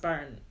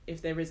transparent.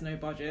 If there is no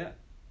budget,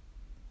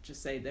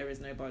 just say there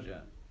is no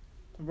budget,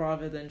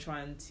 rather than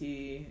trying to, do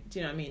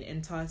you know what I mean,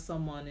 entice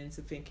someone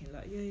into thinking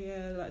like,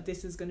 like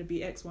this is going to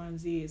be X, Y, and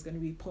Z, it's going to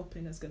be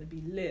popping, it's going to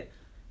be lit.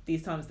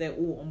 These times they're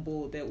all on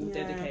board, they're all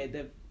dedicated,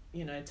 they've,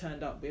 you know,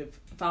 turned up with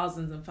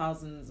thousands and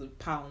thousands of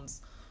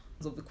pounds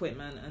of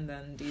equipment, and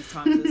then these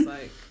times it's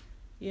like,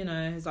 you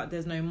know, it's like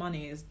there's no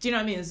money. Do you know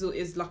what I mean?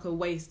 It's like a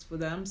waste for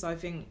them. So I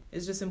think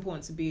it's just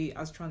important to be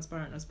as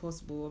transparent as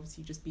possible.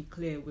 Obviously, just be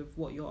clear with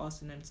what you're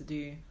asking them to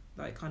do.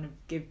 Like, kind of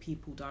give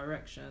people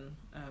direction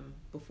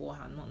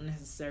beforehand, not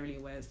necessarily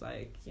where it's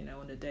like, you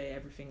know, on the day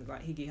everything's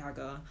like higgy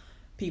hagger,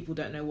 people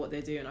don't know what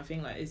they're doing. I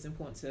think like it's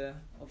important to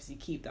obviously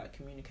keep that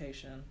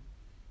communication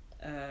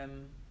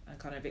and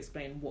kind of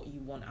explain what you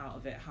want out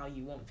of it, how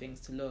you want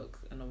things to look,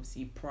 and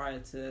obviously prior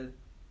to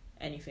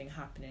anything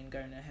happening,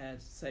 going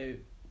ahead. So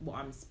what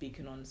I'm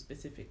speaking on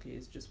specifically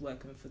is just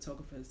working with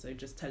photographers, so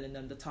just telling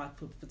them the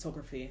type of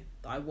photography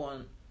that I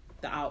want,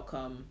 the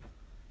outcome,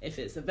 if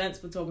it's events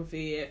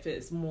photography, if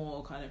it's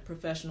more kind of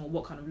professional,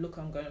 what kind of look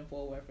I'm going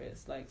for, whether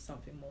it's like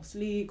something more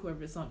sleek,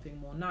 whether it's something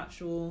more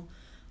natural,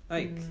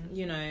 like,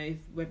 you know,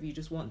 whether you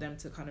just want them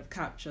to kind of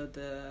capture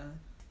the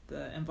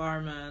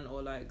environment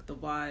or like the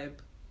vibe.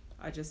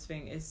 I just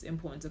think it's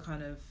important to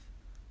kind of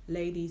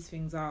lay these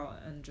things out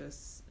and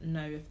just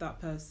know if that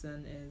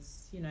person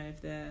is, you know,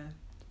 if they're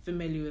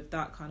familiar with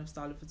that kind of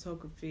style of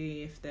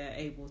photography, if they're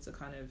able to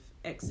kind of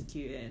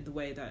execute it in the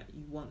way that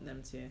you want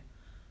them to.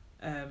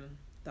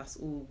 That's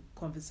all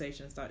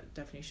conversations that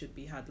definitely should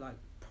be had like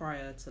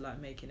prior to like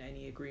making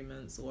any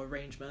agreements or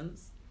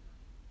arrangements.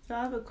 So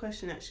I have a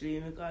question actually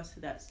in regards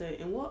to that. So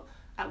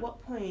at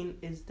what point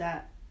is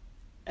that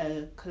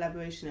a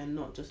collaboration and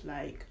not just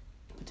like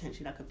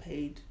potentially like a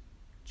paid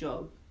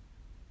job?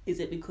 Is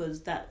it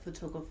because that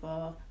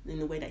photographer, in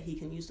the way that he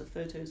can use the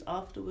photos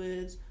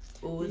afterwards,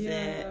 or is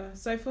it?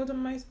 So for the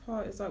most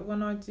part, it's like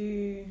when I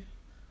think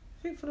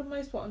for the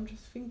most part, I'm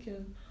just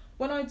thinking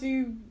when I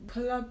do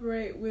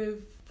collaborate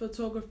with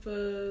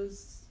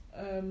photographers,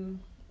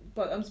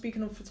 but I'm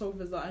speaking of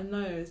photographers that I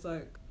know, it's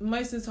like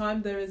most of the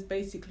time there is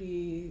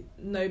basically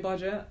no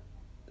budget,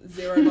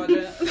 zero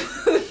budget,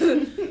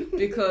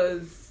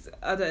 because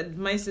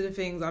most of the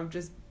things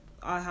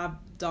I have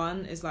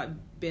done is like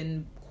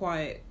been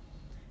quite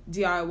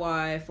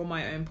DIY from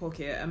my own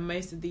pocket, and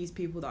most of these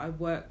people that I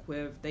work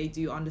with, they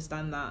do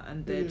understand that,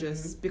 and they're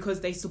just,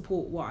 because they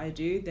support what I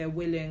do, they're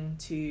willing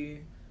to,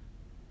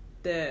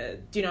 do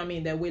you know what I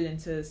mean, they're willing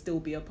to still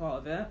be a part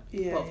of it.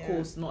 But of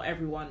course not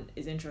everyone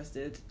is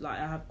interested. Like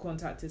I have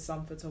contacted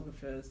some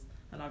photographers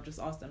and I've just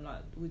asked them like,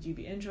 would you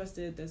be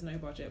interested? There's no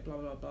budget, blah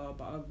blah blah,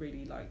 but I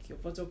really like your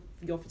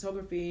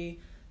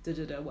photography,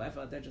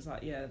 whatever. They're just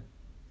like, yeah,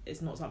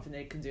 it's not something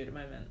they can do at the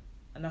moment,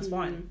 and that's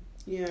fine.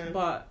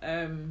 But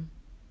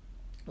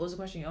what was the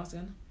question you asked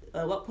again?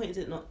 At what point is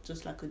it not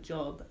just like a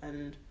job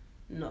and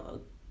not a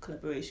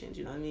collaboration? Do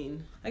you know what I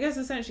mean? I guess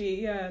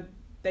essentially, yeah,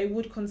 they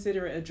would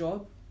consider it a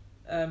job,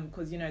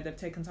 because you know they've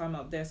taken time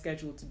out of their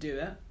schedule to do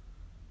it.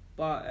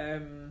 But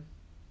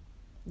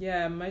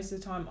yeah, most of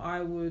the time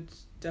I would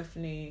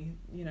definitely,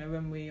 you know,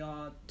 when we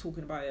are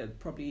talking about it,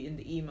 probably in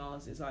the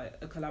emails, it's like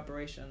a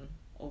collaboration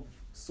of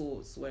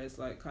sorts, where it's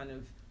like kind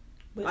of,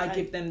 I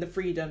give them the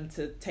freedom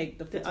to take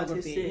the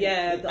photography.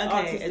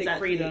 Artistic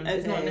freedom. Okay.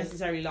 It's not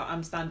necessarily like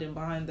I'm standing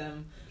behind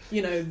them,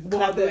 you know,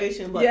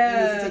 collaboration, but you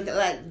need to take it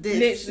like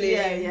this.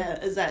 Literally. Yeah,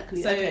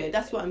 exactly. So, okay,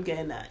 that's what I'm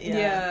getting at.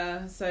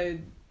 Yeah, so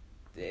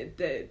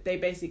they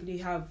basically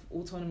have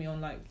autonomy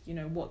on like, you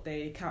know, what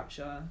they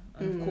capture,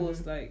 and of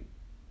course like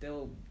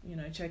they'll, you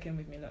know, check in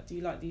with me like, do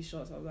you like these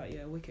shots? I was like,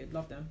 yeah, wicked,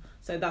 love them.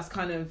 So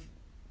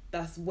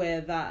that's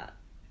where that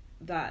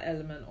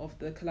element of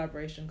the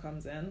collaboration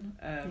comes in.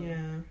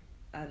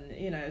 And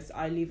you know,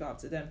 I leave it up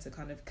to them to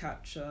kind of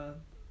capture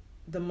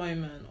the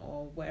moment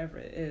or whatever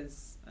it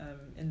is,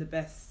 in the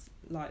best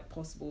light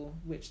possible,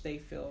 which they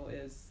feel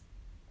is,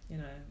 you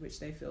know, which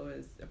they feel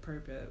is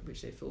appropriate,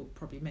 which they feel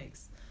probably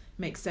makes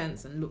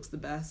sense and looks the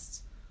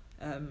best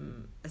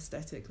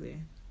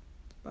aesthetically.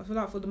 But I feel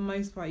like for the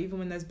most part, even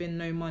when there's been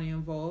no money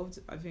involved,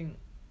 I think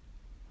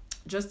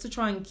just to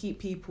try and keep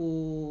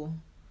people,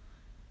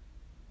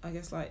 I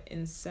guess, like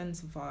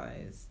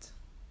incentivized,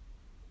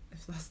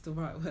 if that's the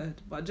right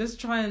word, but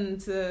just trying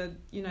to,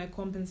 you know,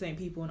 compensate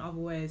people in other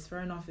ways. Fair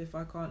enough if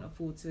I can't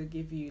afford to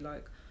give you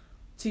like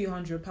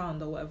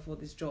 £200 or whatever for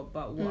this job,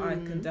 but what I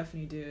can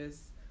definitely do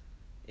is,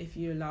 if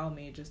you allow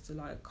me just to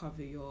like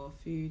cover your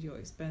food, your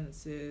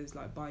expenses,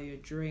 like buy you a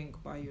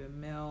drink, buy you a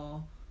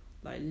meal,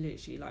 like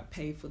literally like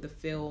pay for the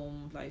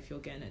film, like if you're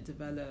getting it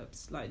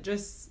developed, like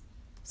just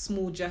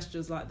small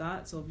gestures like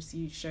that. So obviously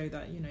you show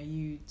that, you know,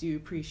 you do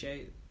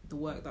appreciate the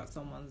work that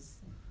someone's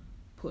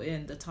put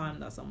in, the time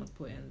that someone's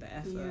put in, the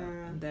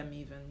effort, and them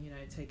even, you know,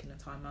 taking the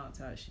time out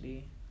to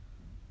actually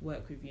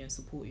work with you and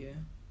support you.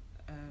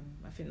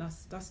 I think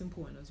that's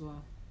important as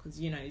well, because,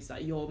 you know, it's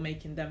like you're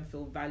making them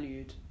feel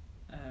valued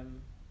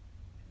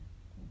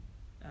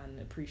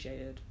and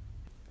appreciated.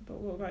 But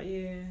what about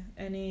you?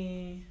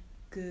 Any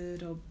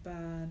good or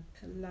bad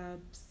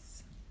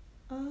collabs?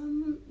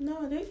 No,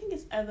 I don't think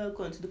it's ever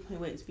gotten to the point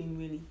where it's been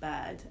really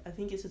bad. I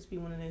think it's just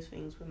been one of those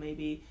things where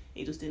maybe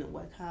it just didn't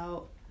work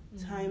out,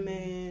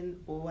 timing,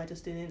 or I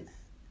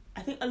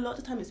think a lot of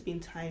the time it's been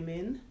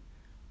timing.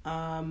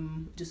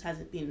 Just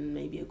hasn't been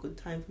maybe a good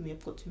time for me.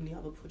 I've got too many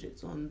other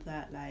projects on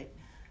that, like,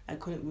 I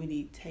couldn't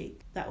really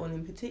take that one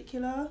in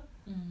particular.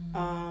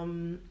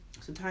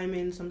 So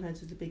timing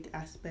sometimes is a big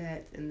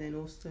aspect, and then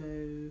also,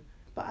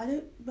 but I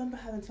don't remember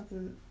having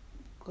something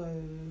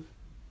go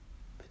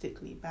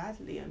particularly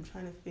badly. I'm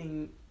trying to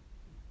think,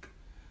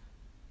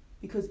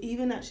 because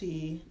even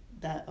actually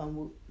that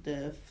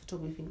the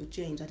photography thing with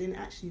James, I didn't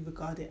actually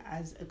regard it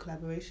as a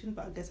collaboration,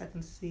 but I guess I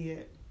can see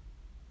it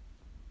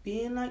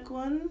being like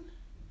one.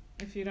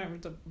 If you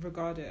don't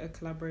regard it a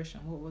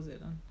collaboration, what was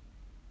it then?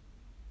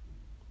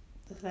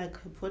 It's like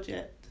a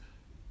project.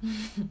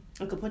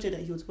 Like a project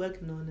that he was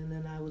working on, and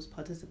then I was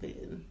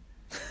participating.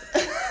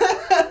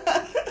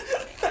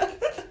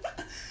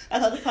 I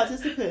was a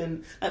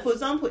participant. Like, for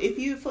example,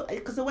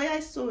 because the way I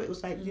saw it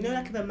was like, you know,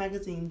 like if a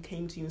magazine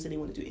came to you and said they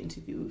want to do an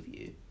interview with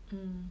you,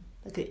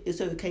 like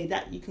it's okay,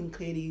 that you can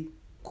clearly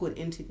call an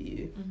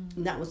interview,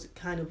 and that was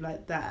kind of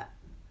like that.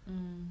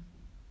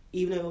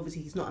 Even though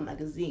obviously he's not a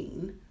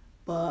magazine,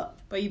 but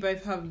did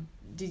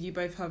you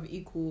both have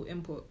equal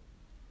input?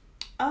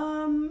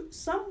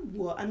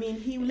 Somewhat. I mean,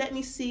 he let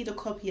me see the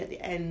copy at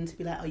the end to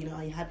be like, oh, you know,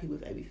 are you happy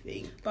with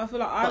everything? But I feel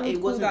like I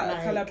would call that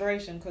a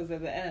collaboration because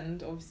at the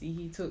end, obviously,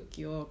 he took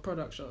your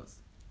product shots.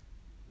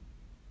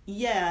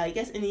 Yeah, I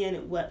guess in the end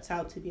it worked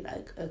out to be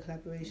like a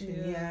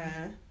collaboration.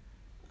 Yeah.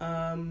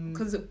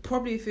 Because it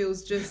probably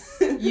feels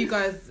just you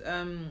guys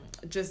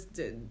just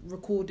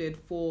recorded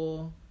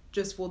for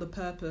the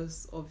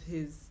purpose of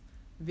his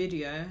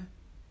video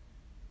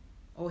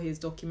or his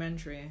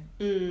documentary.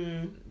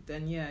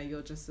 Then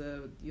you're just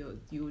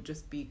you would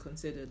just be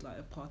considered like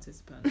a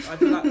participant. I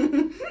feel like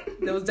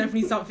there was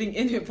definitely something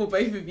in it for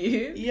both of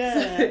you.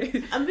 Yeah.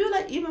 I feel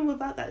like even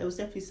without that there was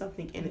definitely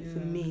something in it for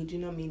me. Do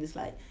you know what I mean? It's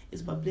like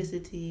it's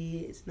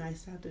publicity, it's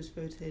nice to have those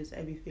photos,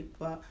 everything,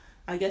 but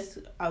I guess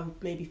I was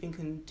maybe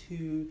thinking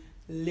too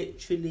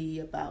literally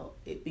about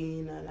it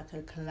being like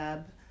a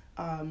collab.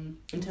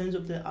 In terms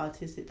of the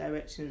artistic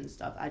direction and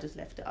stuff, I just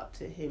left it up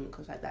to him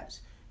because like that's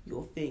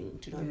your thing.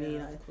 Do you know what I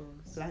mean?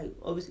 Like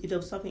obviously, if there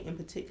was something in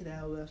particular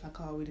where I was like,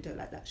 oh, I really don't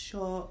like that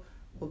shot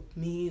of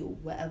me or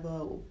whatever,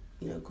 or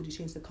you know, could you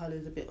change the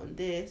colours a bit on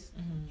this?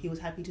 He was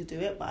happy to do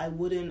it, but I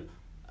wouldn't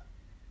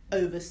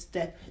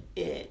overstep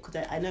it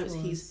because I know it's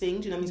his thing.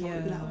 Do you know what I mean? Someone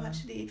would be like, oh,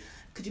 actually,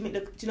 could you make the?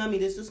 Do you know what I mean?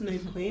 There's just no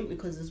point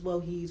because as well,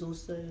 he's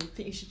also. I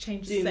think you should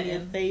change doing me a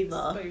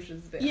favour.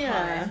 Exposure's a bit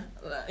high.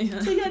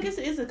 So I guess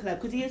it is a collab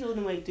because he is all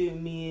the way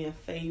doing me a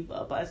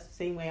favour, but it's the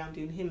same way I'm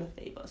doing him a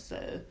favour.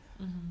 So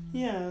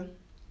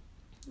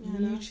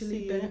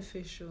mutually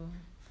beneficial.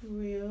 For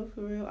real.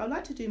 I'd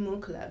like to do more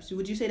collabs.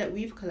 Would you say that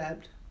we've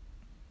collabed?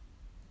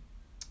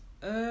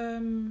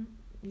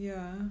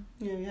 Yeah,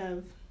 we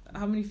have.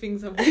 How many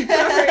things have we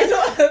carried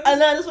on? I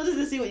know, I just wanted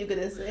to see what you're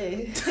gonna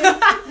say.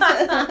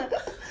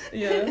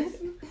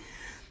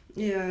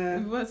 Yeah.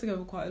 We've worked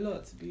together quite a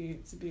lot, to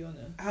be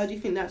honest. How do you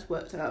think that's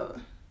worked out?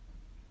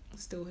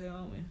 Still here,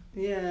 aren't we?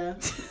 Yeah.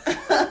 It's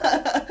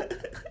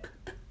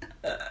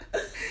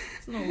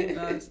not all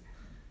bad.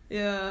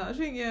 Yeah, I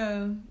think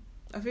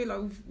I feel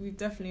like we've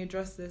definitely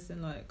addressed this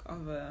in like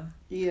other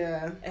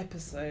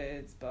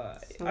episodes,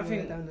 but somewhere I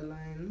think down the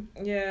line.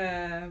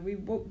 Yeah, we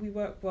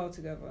work well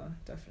together,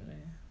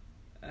 definitely.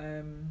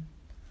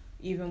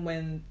 Even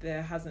when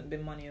there hasn't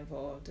been money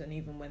involved, and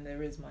even when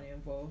there is money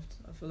involved,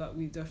 I feel like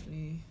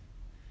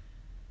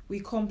we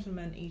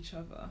complement each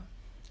other.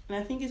 And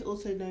I think it's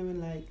also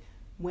knowing like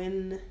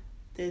when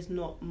there's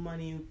not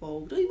money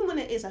involved, or even when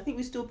it is, I think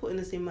we still put in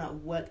the same amount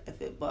of work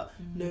effort, but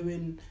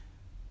knowing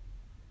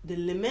the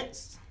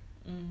limits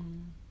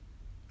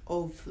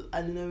of,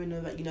 and knowing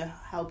that, you know,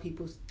 how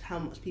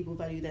much people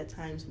value their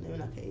time, so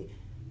knowing, okay,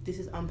 this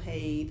is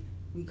unpaid,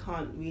 we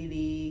can't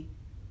really,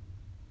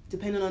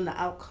 depending on the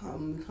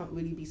outcome, we can't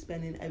really be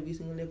spending every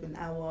single living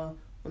hour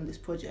on this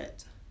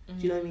project. Do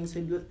you know what I mean?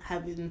 So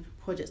having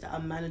projects that are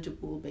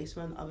manageable based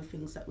on other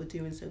things that we're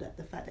doing, so that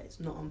the fact that it's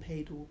not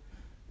unpaid, or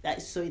that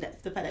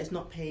the fact that it's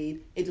not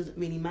paid, it doesn't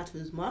really matter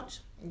as much.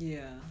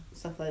 Yeah.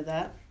 Stuff like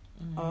that.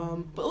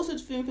 But also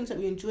just doing things that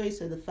we enjoy,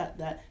 so the fact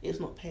that it's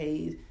not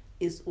paid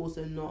is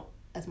also not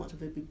as much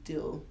of a big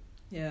deal.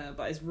 Yeah,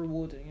 but it's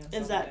rewarding.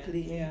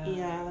 Exactly.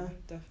 Yeah,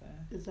 definitely.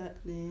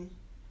 Exactly.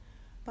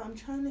 But I'm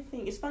trying to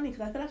think. It's funny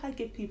because I feel like I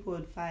give people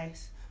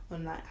advice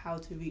on like how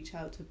to reach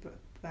out to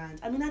brands.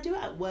 I mean, I do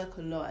it at work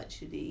a lot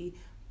actually,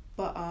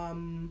 but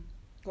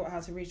how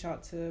to reach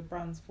out to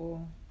brands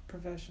for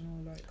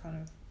professional like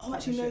kind of. Oh,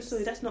 actually no,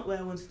 sorry, that's not where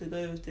I wanted to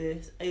go with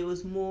this. It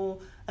was more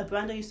a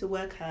brand I used to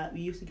work at.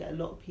 We used to get a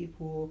lot of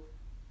people,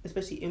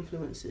 especially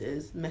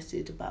influencers,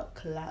 message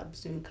about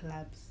doing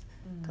collabs.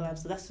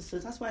 So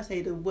that's why I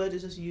say the word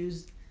is just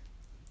used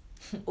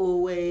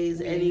always,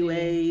 really?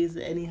 Anyways,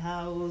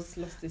 anyhow. It's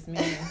lost its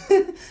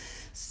meaning.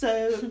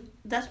 So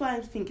that's why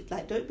I think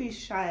like don't be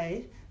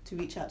shy to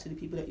reach out to the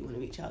people that you want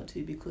to reach out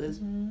to, because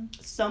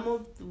some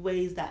of the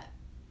ways that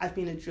I've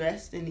been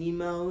addressed in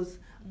emails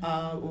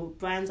or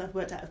brands I've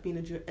worked at have been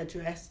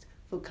addressed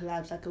for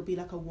collabs, like it'll be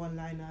like a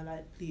one-liner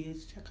like,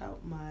 please check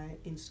out my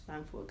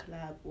Instagram for a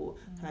collab, or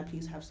can I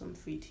please have some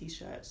free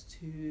t-shirts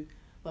to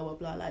blah blah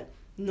blah. Like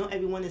not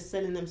everyone is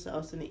selling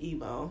themselves in an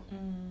email,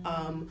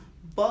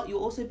 but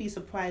you'll also be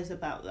surprised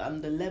about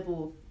the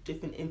level of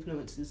different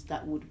influencers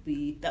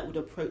that would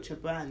approach a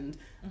brand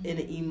in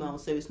an email.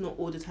 So it's not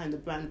all the time the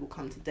brand will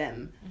come to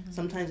them.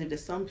 Sometimes if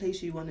there's some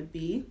place you want to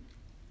be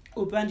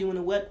or brand you want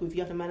to work with, you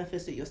have to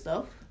manifest it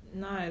yourself.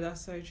 No,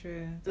 that's so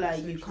true.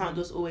 Can't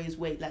just always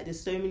wait. Like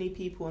there's so many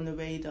people on the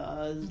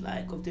radars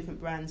like of different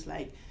brands.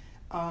 Like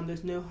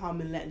there's no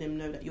harm in letting them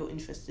know that you're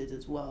interested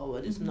as well,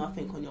 or there's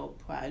nothing on your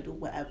pride or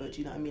whatever. Do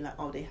you know what I mean? Like,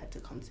 oh, they had to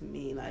come to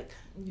me. Like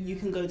you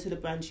can go to the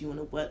brands you want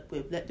to work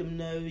with, let them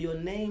know your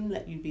name,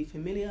 let you be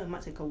familiar. It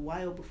might take a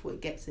while before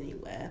it gets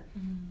anywhere,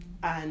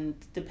 and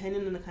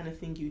depending on the kind of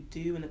thing you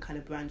do and the kind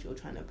of brand you're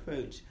trying to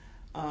approach,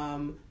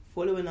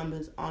 follower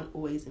numbers aren't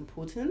always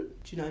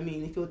important. Do you know what I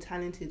mean? If you're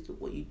talented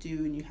at what you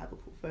do and you have a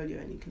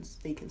portfolio and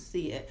they can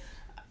see it,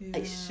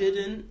 it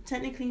shouldn't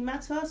technically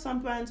matter.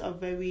 Some brands are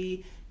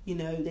very, you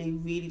know, they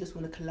really just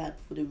want to collab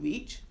for the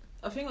reach.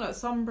 I think like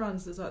some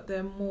brands, it's like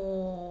they're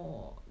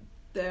more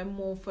they're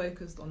more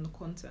focused on the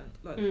content.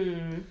 Like,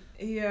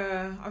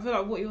 yeah, I feel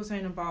like what you're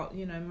saying about,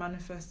 you know,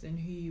 manifesting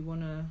who you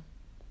want to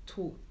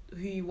talk,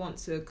 who you want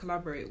to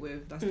collaborate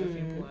with, that's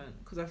definitely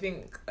important. Because I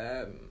think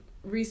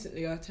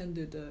recently I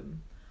attended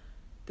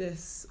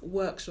this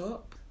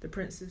workshop, the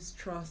Prince's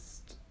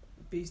Trust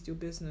Boost Your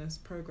Business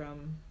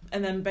program,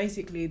 and then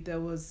basically there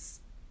was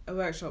a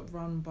workshop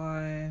run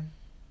by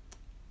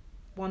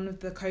one of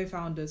the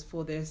co-founders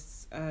for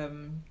this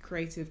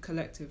creative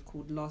collective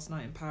called Last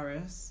Night in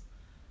Paris.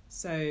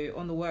 So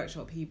on the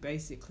workshop, he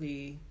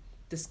basically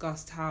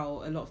discussed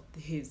how a lot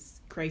of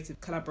his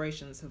creative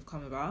collaborations have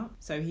come about.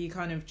 So he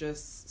kind of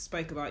just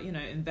spoke about, you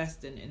know,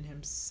 investing in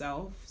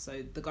himself.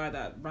 So the guy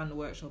that ran the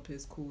workshop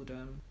is called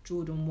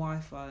Jordan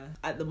Wi-Fi.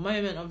 At the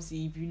moment,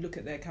 obviously, if you look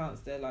at their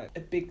accounts, they're like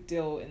a big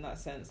deal in that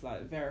sense,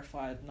 like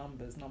verified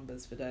numbers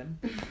for them.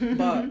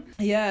 But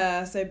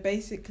yeah, so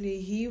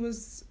basically he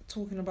was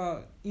talking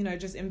about, you know,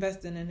 just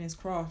investing in his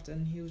craft,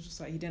 and he was just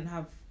like,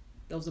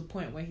 there was a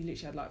point where he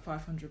literally had like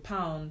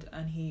 £500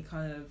 and he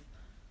kind of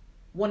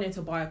wanted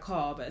to buy a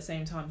car, but at the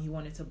same time he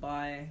wanted to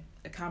buy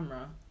a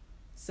camera.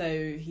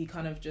 So he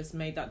kind of just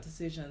made that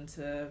decision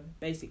to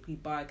basically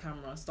buy a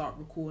camera, start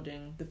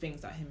recording the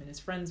things that him and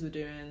his friends were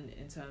doing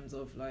in terms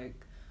of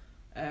like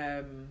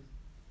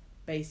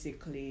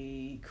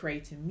basically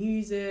creating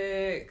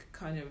music,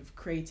 kind of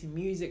creating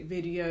music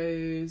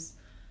videos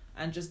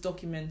and just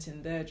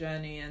documenting their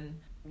journey. And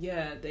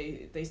yeah,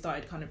 they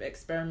started kind of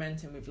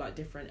experimenting with like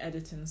different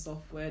editing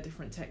software,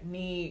 different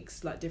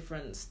techniques, like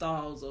different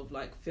styles of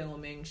like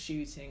filming,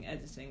 shooting,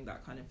 editing,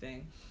 that kind of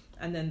thing.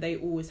 And then they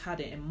always had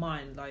it in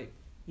mind, like,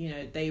 you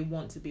know, they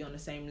want to be on the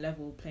same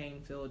level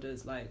playing field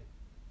as like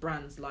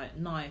brands like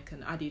Nike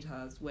and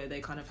Adidas, where they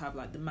kind of have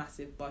like the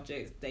massive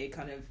budgets.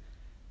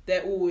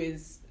 They're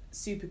always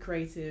super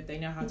creative, they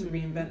know how to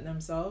reinvent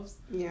themselves.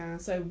 Yeah.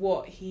 So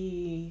what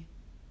he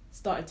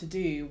started to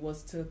do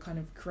was to kind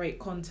of create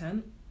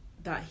content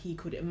that he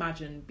could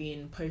imagine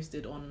being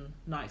posted on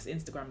Nike's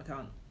Instagram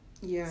account.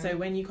 Yeah. So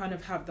when you kind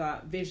of have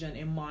that vision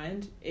in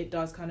mind, it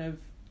does kind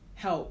of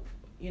help,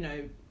 you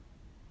know,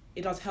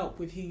 it does help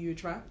with who you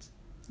attract.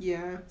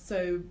 Yeah.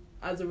 So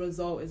as a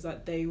result is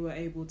that they were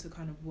able to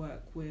kind of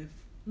work with,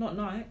 not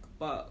Nike,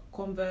 but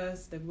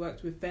Converse. They've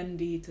worked with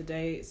Fendi to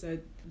date. So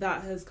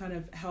that has kind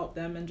of helped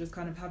them, and just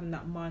kind of having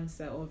that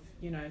mindset of,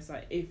 you know, it's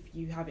like if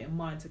you have it in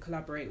mind to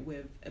collaborate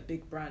with a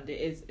big brand,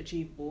 it is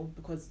achievable.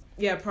 Because,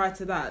 yeah, prior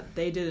to that,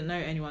 they didn't know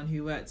anyone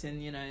who worked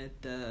in, you know,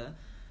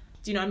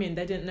 do you know what I mean?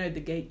 They didn't know the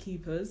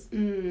gatekeepers.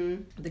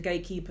 The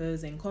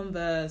gatekeepers in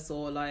Converse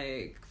or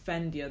like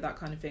Fendi or that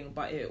kind of thing.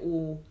 But it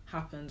all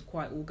happened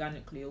quite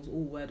organically. It was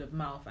all word of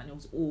mouth, and it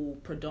was all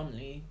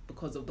predominantly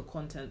because of the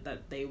content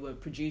that they were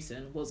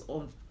producing was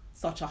of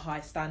such a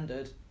high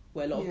standard,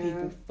 where a lot of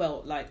people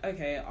felt like,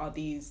 okay, are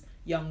these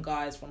young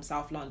guys from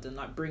South London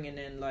like bringing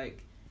in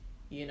like,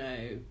 you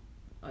know,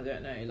 I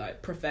don't know,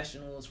 like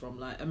professionals from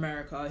like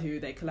America who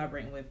they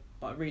collaborating with,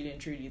 but really and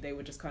truly they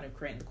were just kind of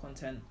creating the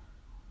content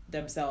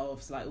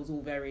themselves. Like it was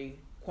all very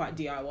quite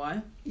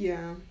DIY.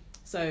 Yeah.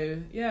 So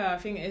yeah, I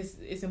think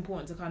it's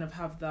important to kind of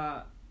have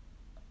that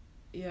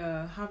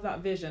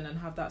vision and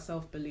have that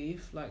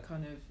self-belief. Like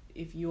kind of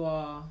if you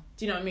are,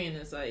 do you know what I mean?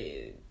 It's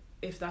like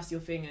if that's your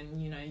thing, and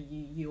you know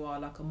you are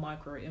like a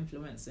micro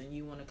influencer and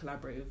you want to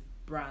collaborate with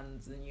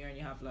brands and you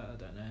only have like, I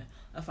don't know,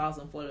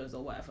 1,000 followers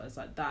or whatever, it's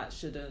like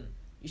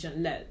you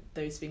shouldn't let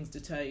those things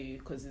deter you,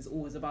 because it's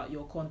always about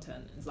your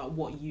content. It's like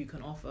what you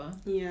can offer.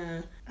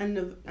 Yeah,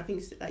 and I think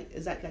it's like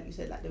exactly like you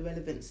said, like the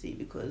relevancy,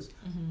 because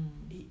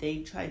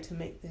they try to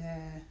make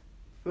their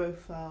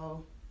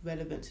profile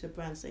relevant to the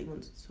brands they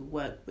wanted to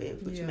work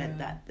with, which meant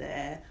that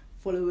they're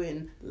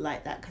following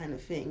like that kind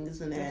of thing,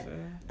 isn't it?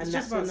 Definitely. And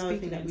that's another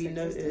thing that we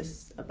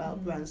notice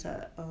about brands,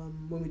 that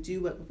when we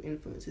do work with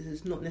influencers,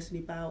 it's not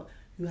necessarily about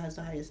who has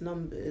the highest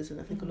numbers.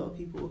 And I think a lot of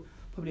people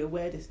probably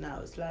aware of this now.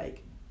 It's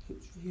like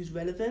who's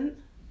relevant.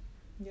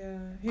 Yeah,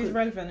 who's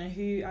relevant and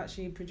who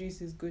actually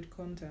produces good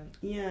content.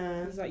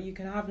 Yeah. It's like you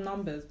can have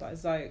numbers, but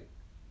it's like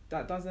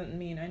that doesn't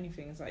mean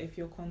anything. It's like if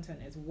your content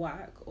is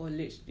whack, or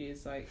literally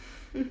it's like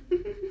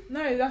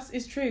no,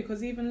 it's true,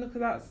 because even look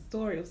at that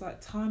story. It was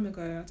like time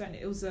ago.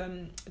 It was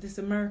this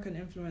American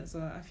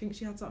influencer. I think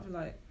she had something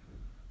like,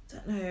 I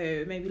don't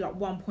know, maybe like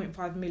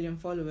 1.5 million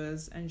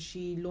followers, and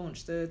she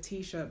launched a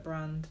t-shirt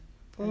brand.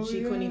 And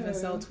she couldn't even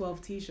sell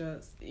 12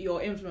 t-shirts.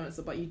 You're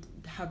influencer, but you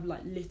have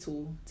like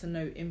little to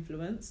no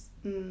influence.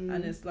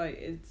 And it's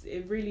like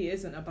it really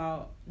isn't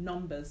about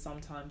numbers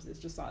sometimes. It's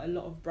just like a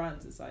lot of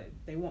brands, it's like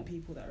they want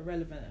people that are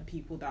relevant and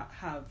people that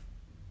have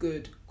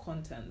good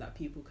content that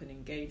people can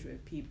engage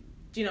with. People,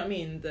 do you know what I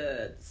mean?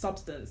 The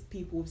substance,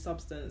 people with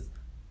substance,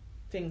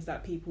 things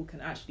that people can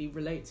actually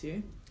relate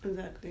to.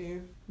 Exactly.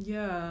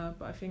 Yeah,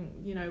 but I think,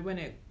 you know, when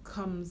it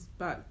comes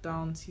back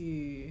down to,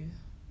 you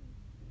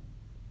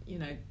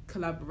know,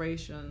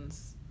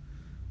 collaborations,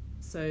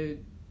 so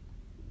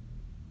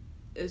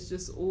it's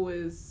just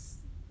always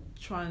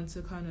trying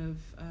to kind of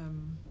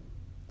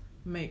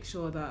make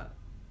sure that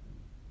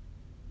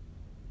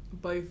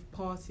both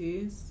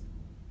parties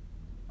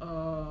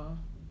are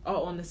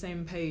on the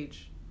same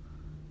page,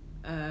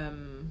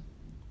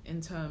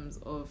 in terms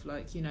of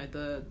like, you know,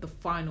 the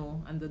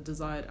final and the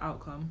desired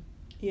outcome.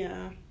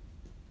 Yeah.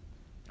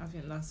 I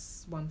think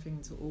that's one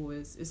thing to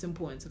always, it's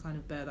important to kind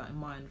of bear that in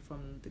mind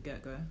from the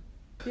get-go.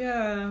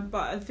 Yeah,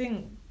 but I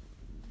think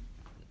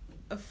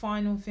a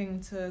final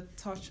thing to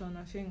touch on,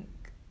 I think,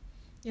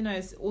 you know,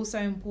 it's also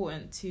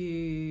important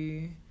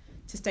to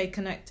stay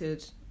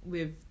connected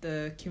with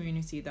the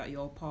community that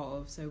you're part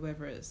of. So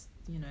whether it's,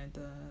 you know,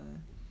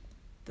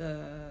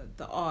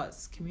 the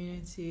arts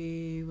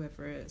community,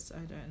 whether it's, I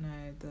don't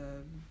know,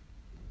 the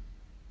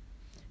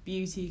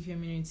beauty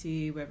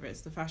community, whether it's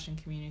the fashion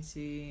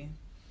community,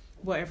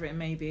 whatever it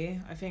may be.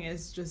 I think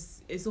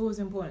it's always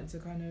important to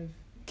kind of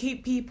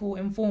keep people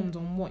informed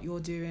on what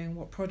you're doing,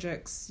 what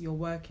projects you're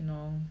working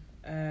on,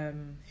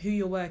 who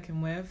you're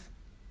working with,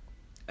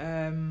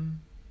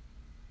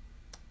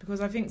 because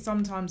I think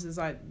sometimes it's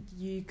like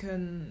you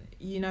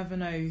never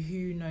know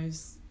who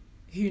knows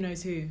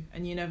who,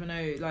 and you never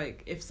know,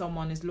 like, if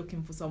someone is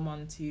looking for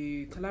someone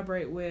to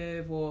collaborate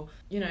with, or,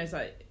 you know, it's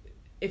like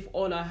if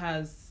Ola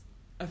has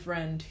a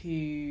friend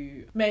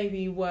who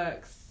maybe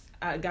works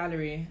at a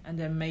gallery and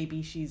then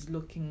maybe she's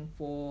looking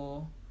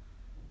for,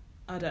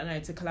 I don't know,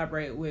 to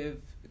collaborate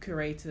with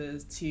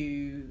curators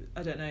to,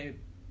 I don't know,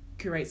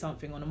 curate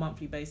something on a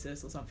monthly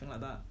basis or something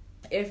like that.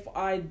 If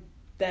I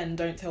then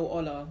don't tell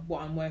Ola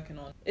what I'm working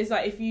on, it's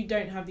like, if you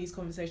don't have these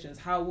conversations,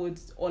 how would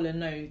Ola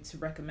know to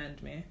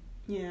recommend me?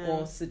 Yeah.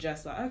 Or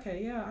suggest, like,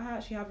 okay, yeah, I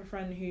actually have a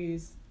friend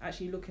who's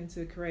actually looking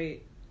to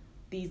create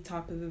these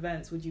type of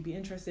events. Would you be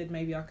interested?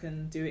 Maybe I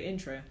can do an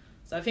intro.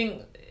 So I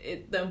think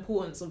the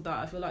importance of that,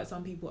 I feel like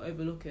some people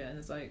overlook it, and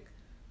it's like,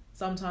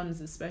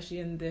 sometimes, especially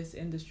in this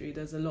industry,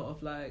 there's a lot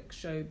of like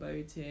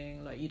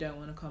showboating, like you don't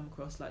want to come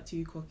across like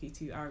too cocky,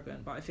 too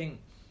arrogant, but I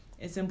think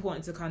it's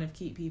important to kind of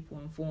keep people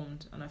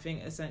informed. And I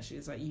think essentially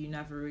it's like you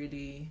never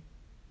really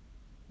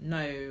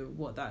know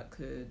what that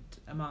could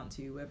amount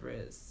to, whether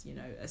it's, you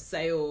know, a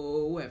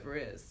sale, whether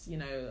it's, you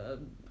know,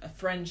 a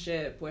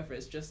friendship, whether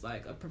it's just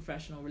like a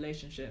professional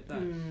relationship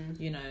that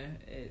you know,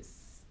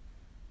 it's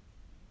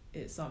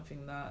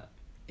something that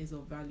is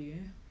of value.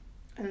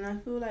 And I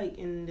feel like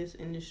in this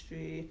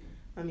industry,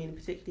 I mean,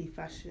 particularly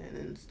fashion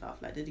and stuff,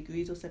 like the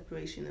degrees of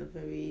separation are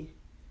very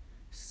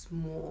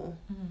small.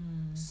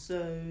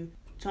 So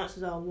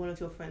chances are one of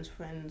your friends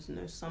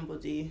knows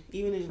somebody.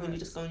 Even when you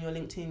just go on your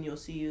LinkedIn, you'll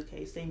see,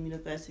 okay, same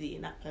university,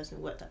 and that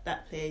person worked at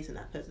that place, and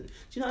that person. Do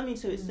you know what I mean?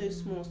 So it's so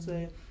small.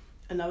 So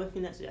another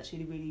thing that's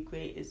actually really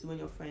great is when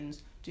your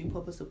friends do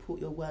proper support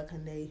your work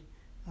and they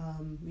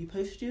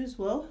repost you as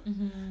well.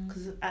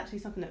 Because actually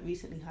something that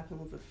recently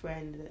happened with a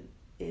friend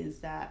is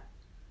that,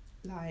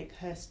 like,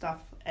 her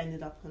stuff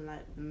ended up on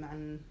like the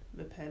Man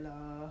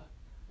Repeller.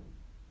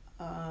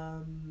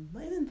 Not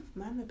even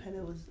Man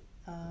Repeller, was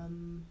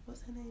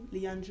what's her name?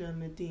 Leandra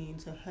Medine.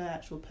 So her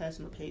actual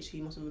personal page,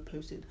 she must have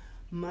reposted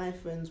my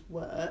friend's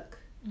work.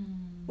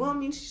 Well, I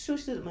mean, she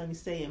didn't mind me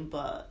saying,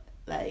 but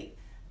like,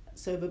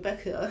 so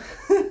Rebecca,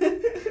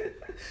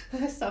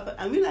 her stuff,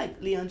 and we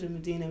like Leandra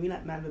Medine, and we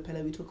like Man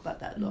Repeller. We talk about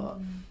that a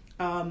lot.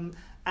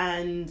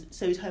 And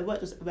so her work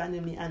just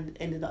randomly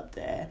ended up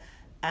there,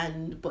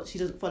 but she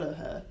doesn't follow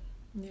her.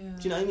 Yeah.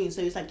 Do you know what I mean?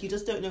 So it's like you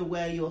just don't know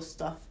where your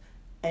stuff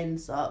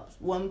ends up.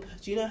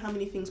 Do you know how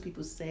many things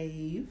people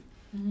save?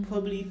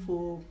 Probably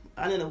for,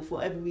 I don't know, for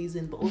whatever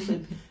reason, but also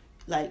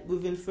like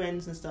within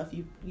friends and stuff,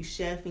 you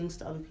share things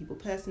to other people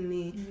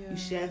personally. You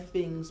share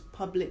things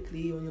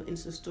publicly on your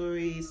Insta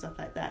stories, stuff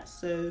like that.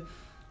 So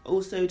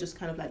also just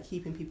kind of like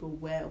keeping people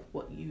aware of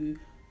what you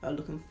are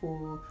looking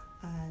for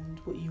and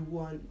what you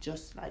want,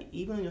 just like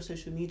even on your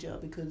social media,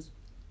 because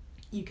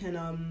you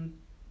can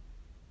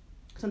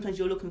sometimes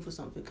you're looking for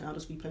something and I'll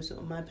just repost it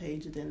on my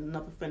page, and then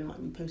another friend might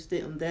repost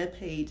it on their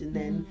page, and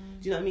then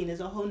do you know what I mean?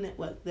 There's a whole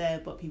network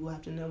there, but people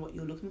have to know what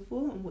you're looking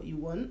for and what you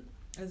want.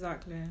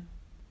 Exactly.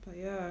 But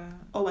yeah.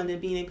 Oh, and then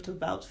being able to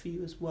vouch for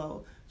you as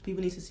well. So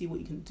people need to see what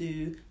you can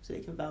do so they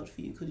can vouch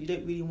for you, because you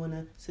don't really want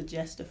to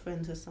suggest a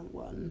friend to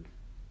someone.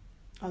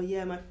 Oh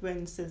yeah, my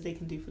friend says they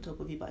can do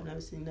photography, but I've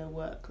never seen their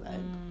work. Like,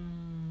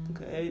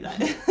 okay, like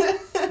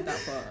that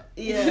part.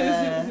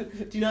 Yeah.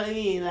 Do you know what I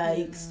mean?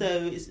 Like, so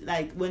it's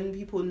like when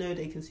people know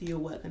they can see your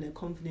work and they're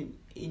confident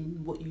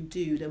in what you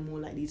do, they're more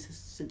likely to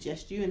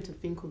suggest you and to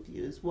think of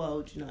you as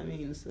well. Do you know what I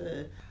mean?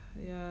 So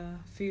yeah,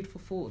 food for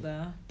thought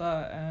there.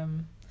 But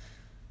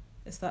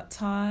it's that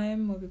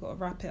time where we've got to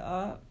wrap it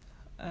up.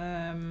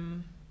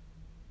 And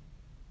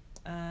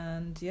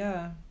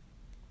yeah,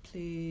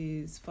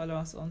 please follow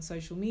us on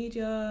social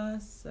media.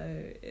 So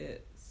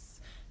it's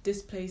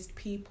Displaced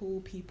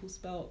People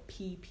spelled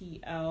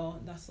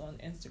PPL. That's on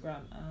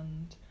Instagram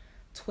and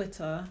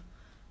Twitter.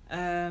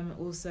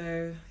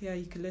 Also, yeah,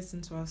 you can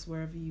listen to us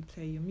wherever you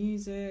play your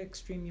music,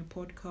 stream your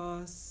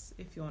podcasts.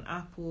 If you're on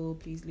Apple,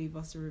 please leave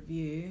us a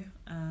review.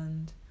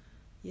 And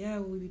yeah,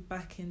 we'll be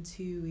back in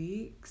 2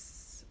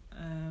 weeks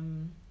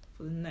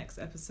for the next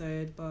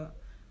episode. But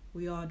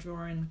we are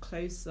drawing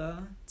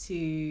closer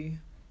to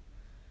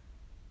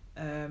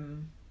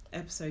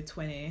episode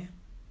 20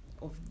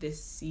 of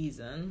this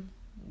season,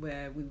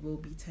 where we will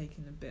be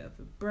taking a bit of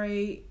a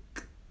break.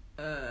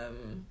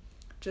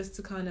 just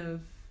to kind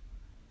of,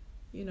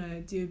 you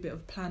know, do a bit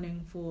of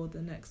planning for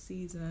the next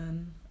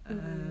season.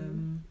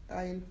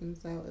 Iron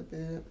things out a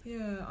bit.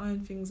 Yeah,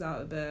 iron things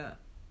out a bit.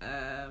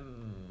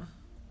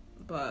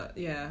 But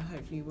yeah,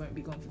 hopefully you won't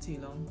be gone for too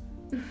long.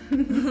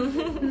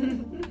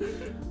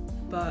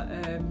 But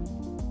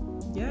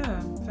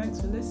yeah,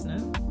 thanks for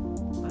listening.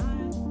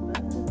 Bye.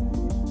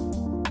 Bye.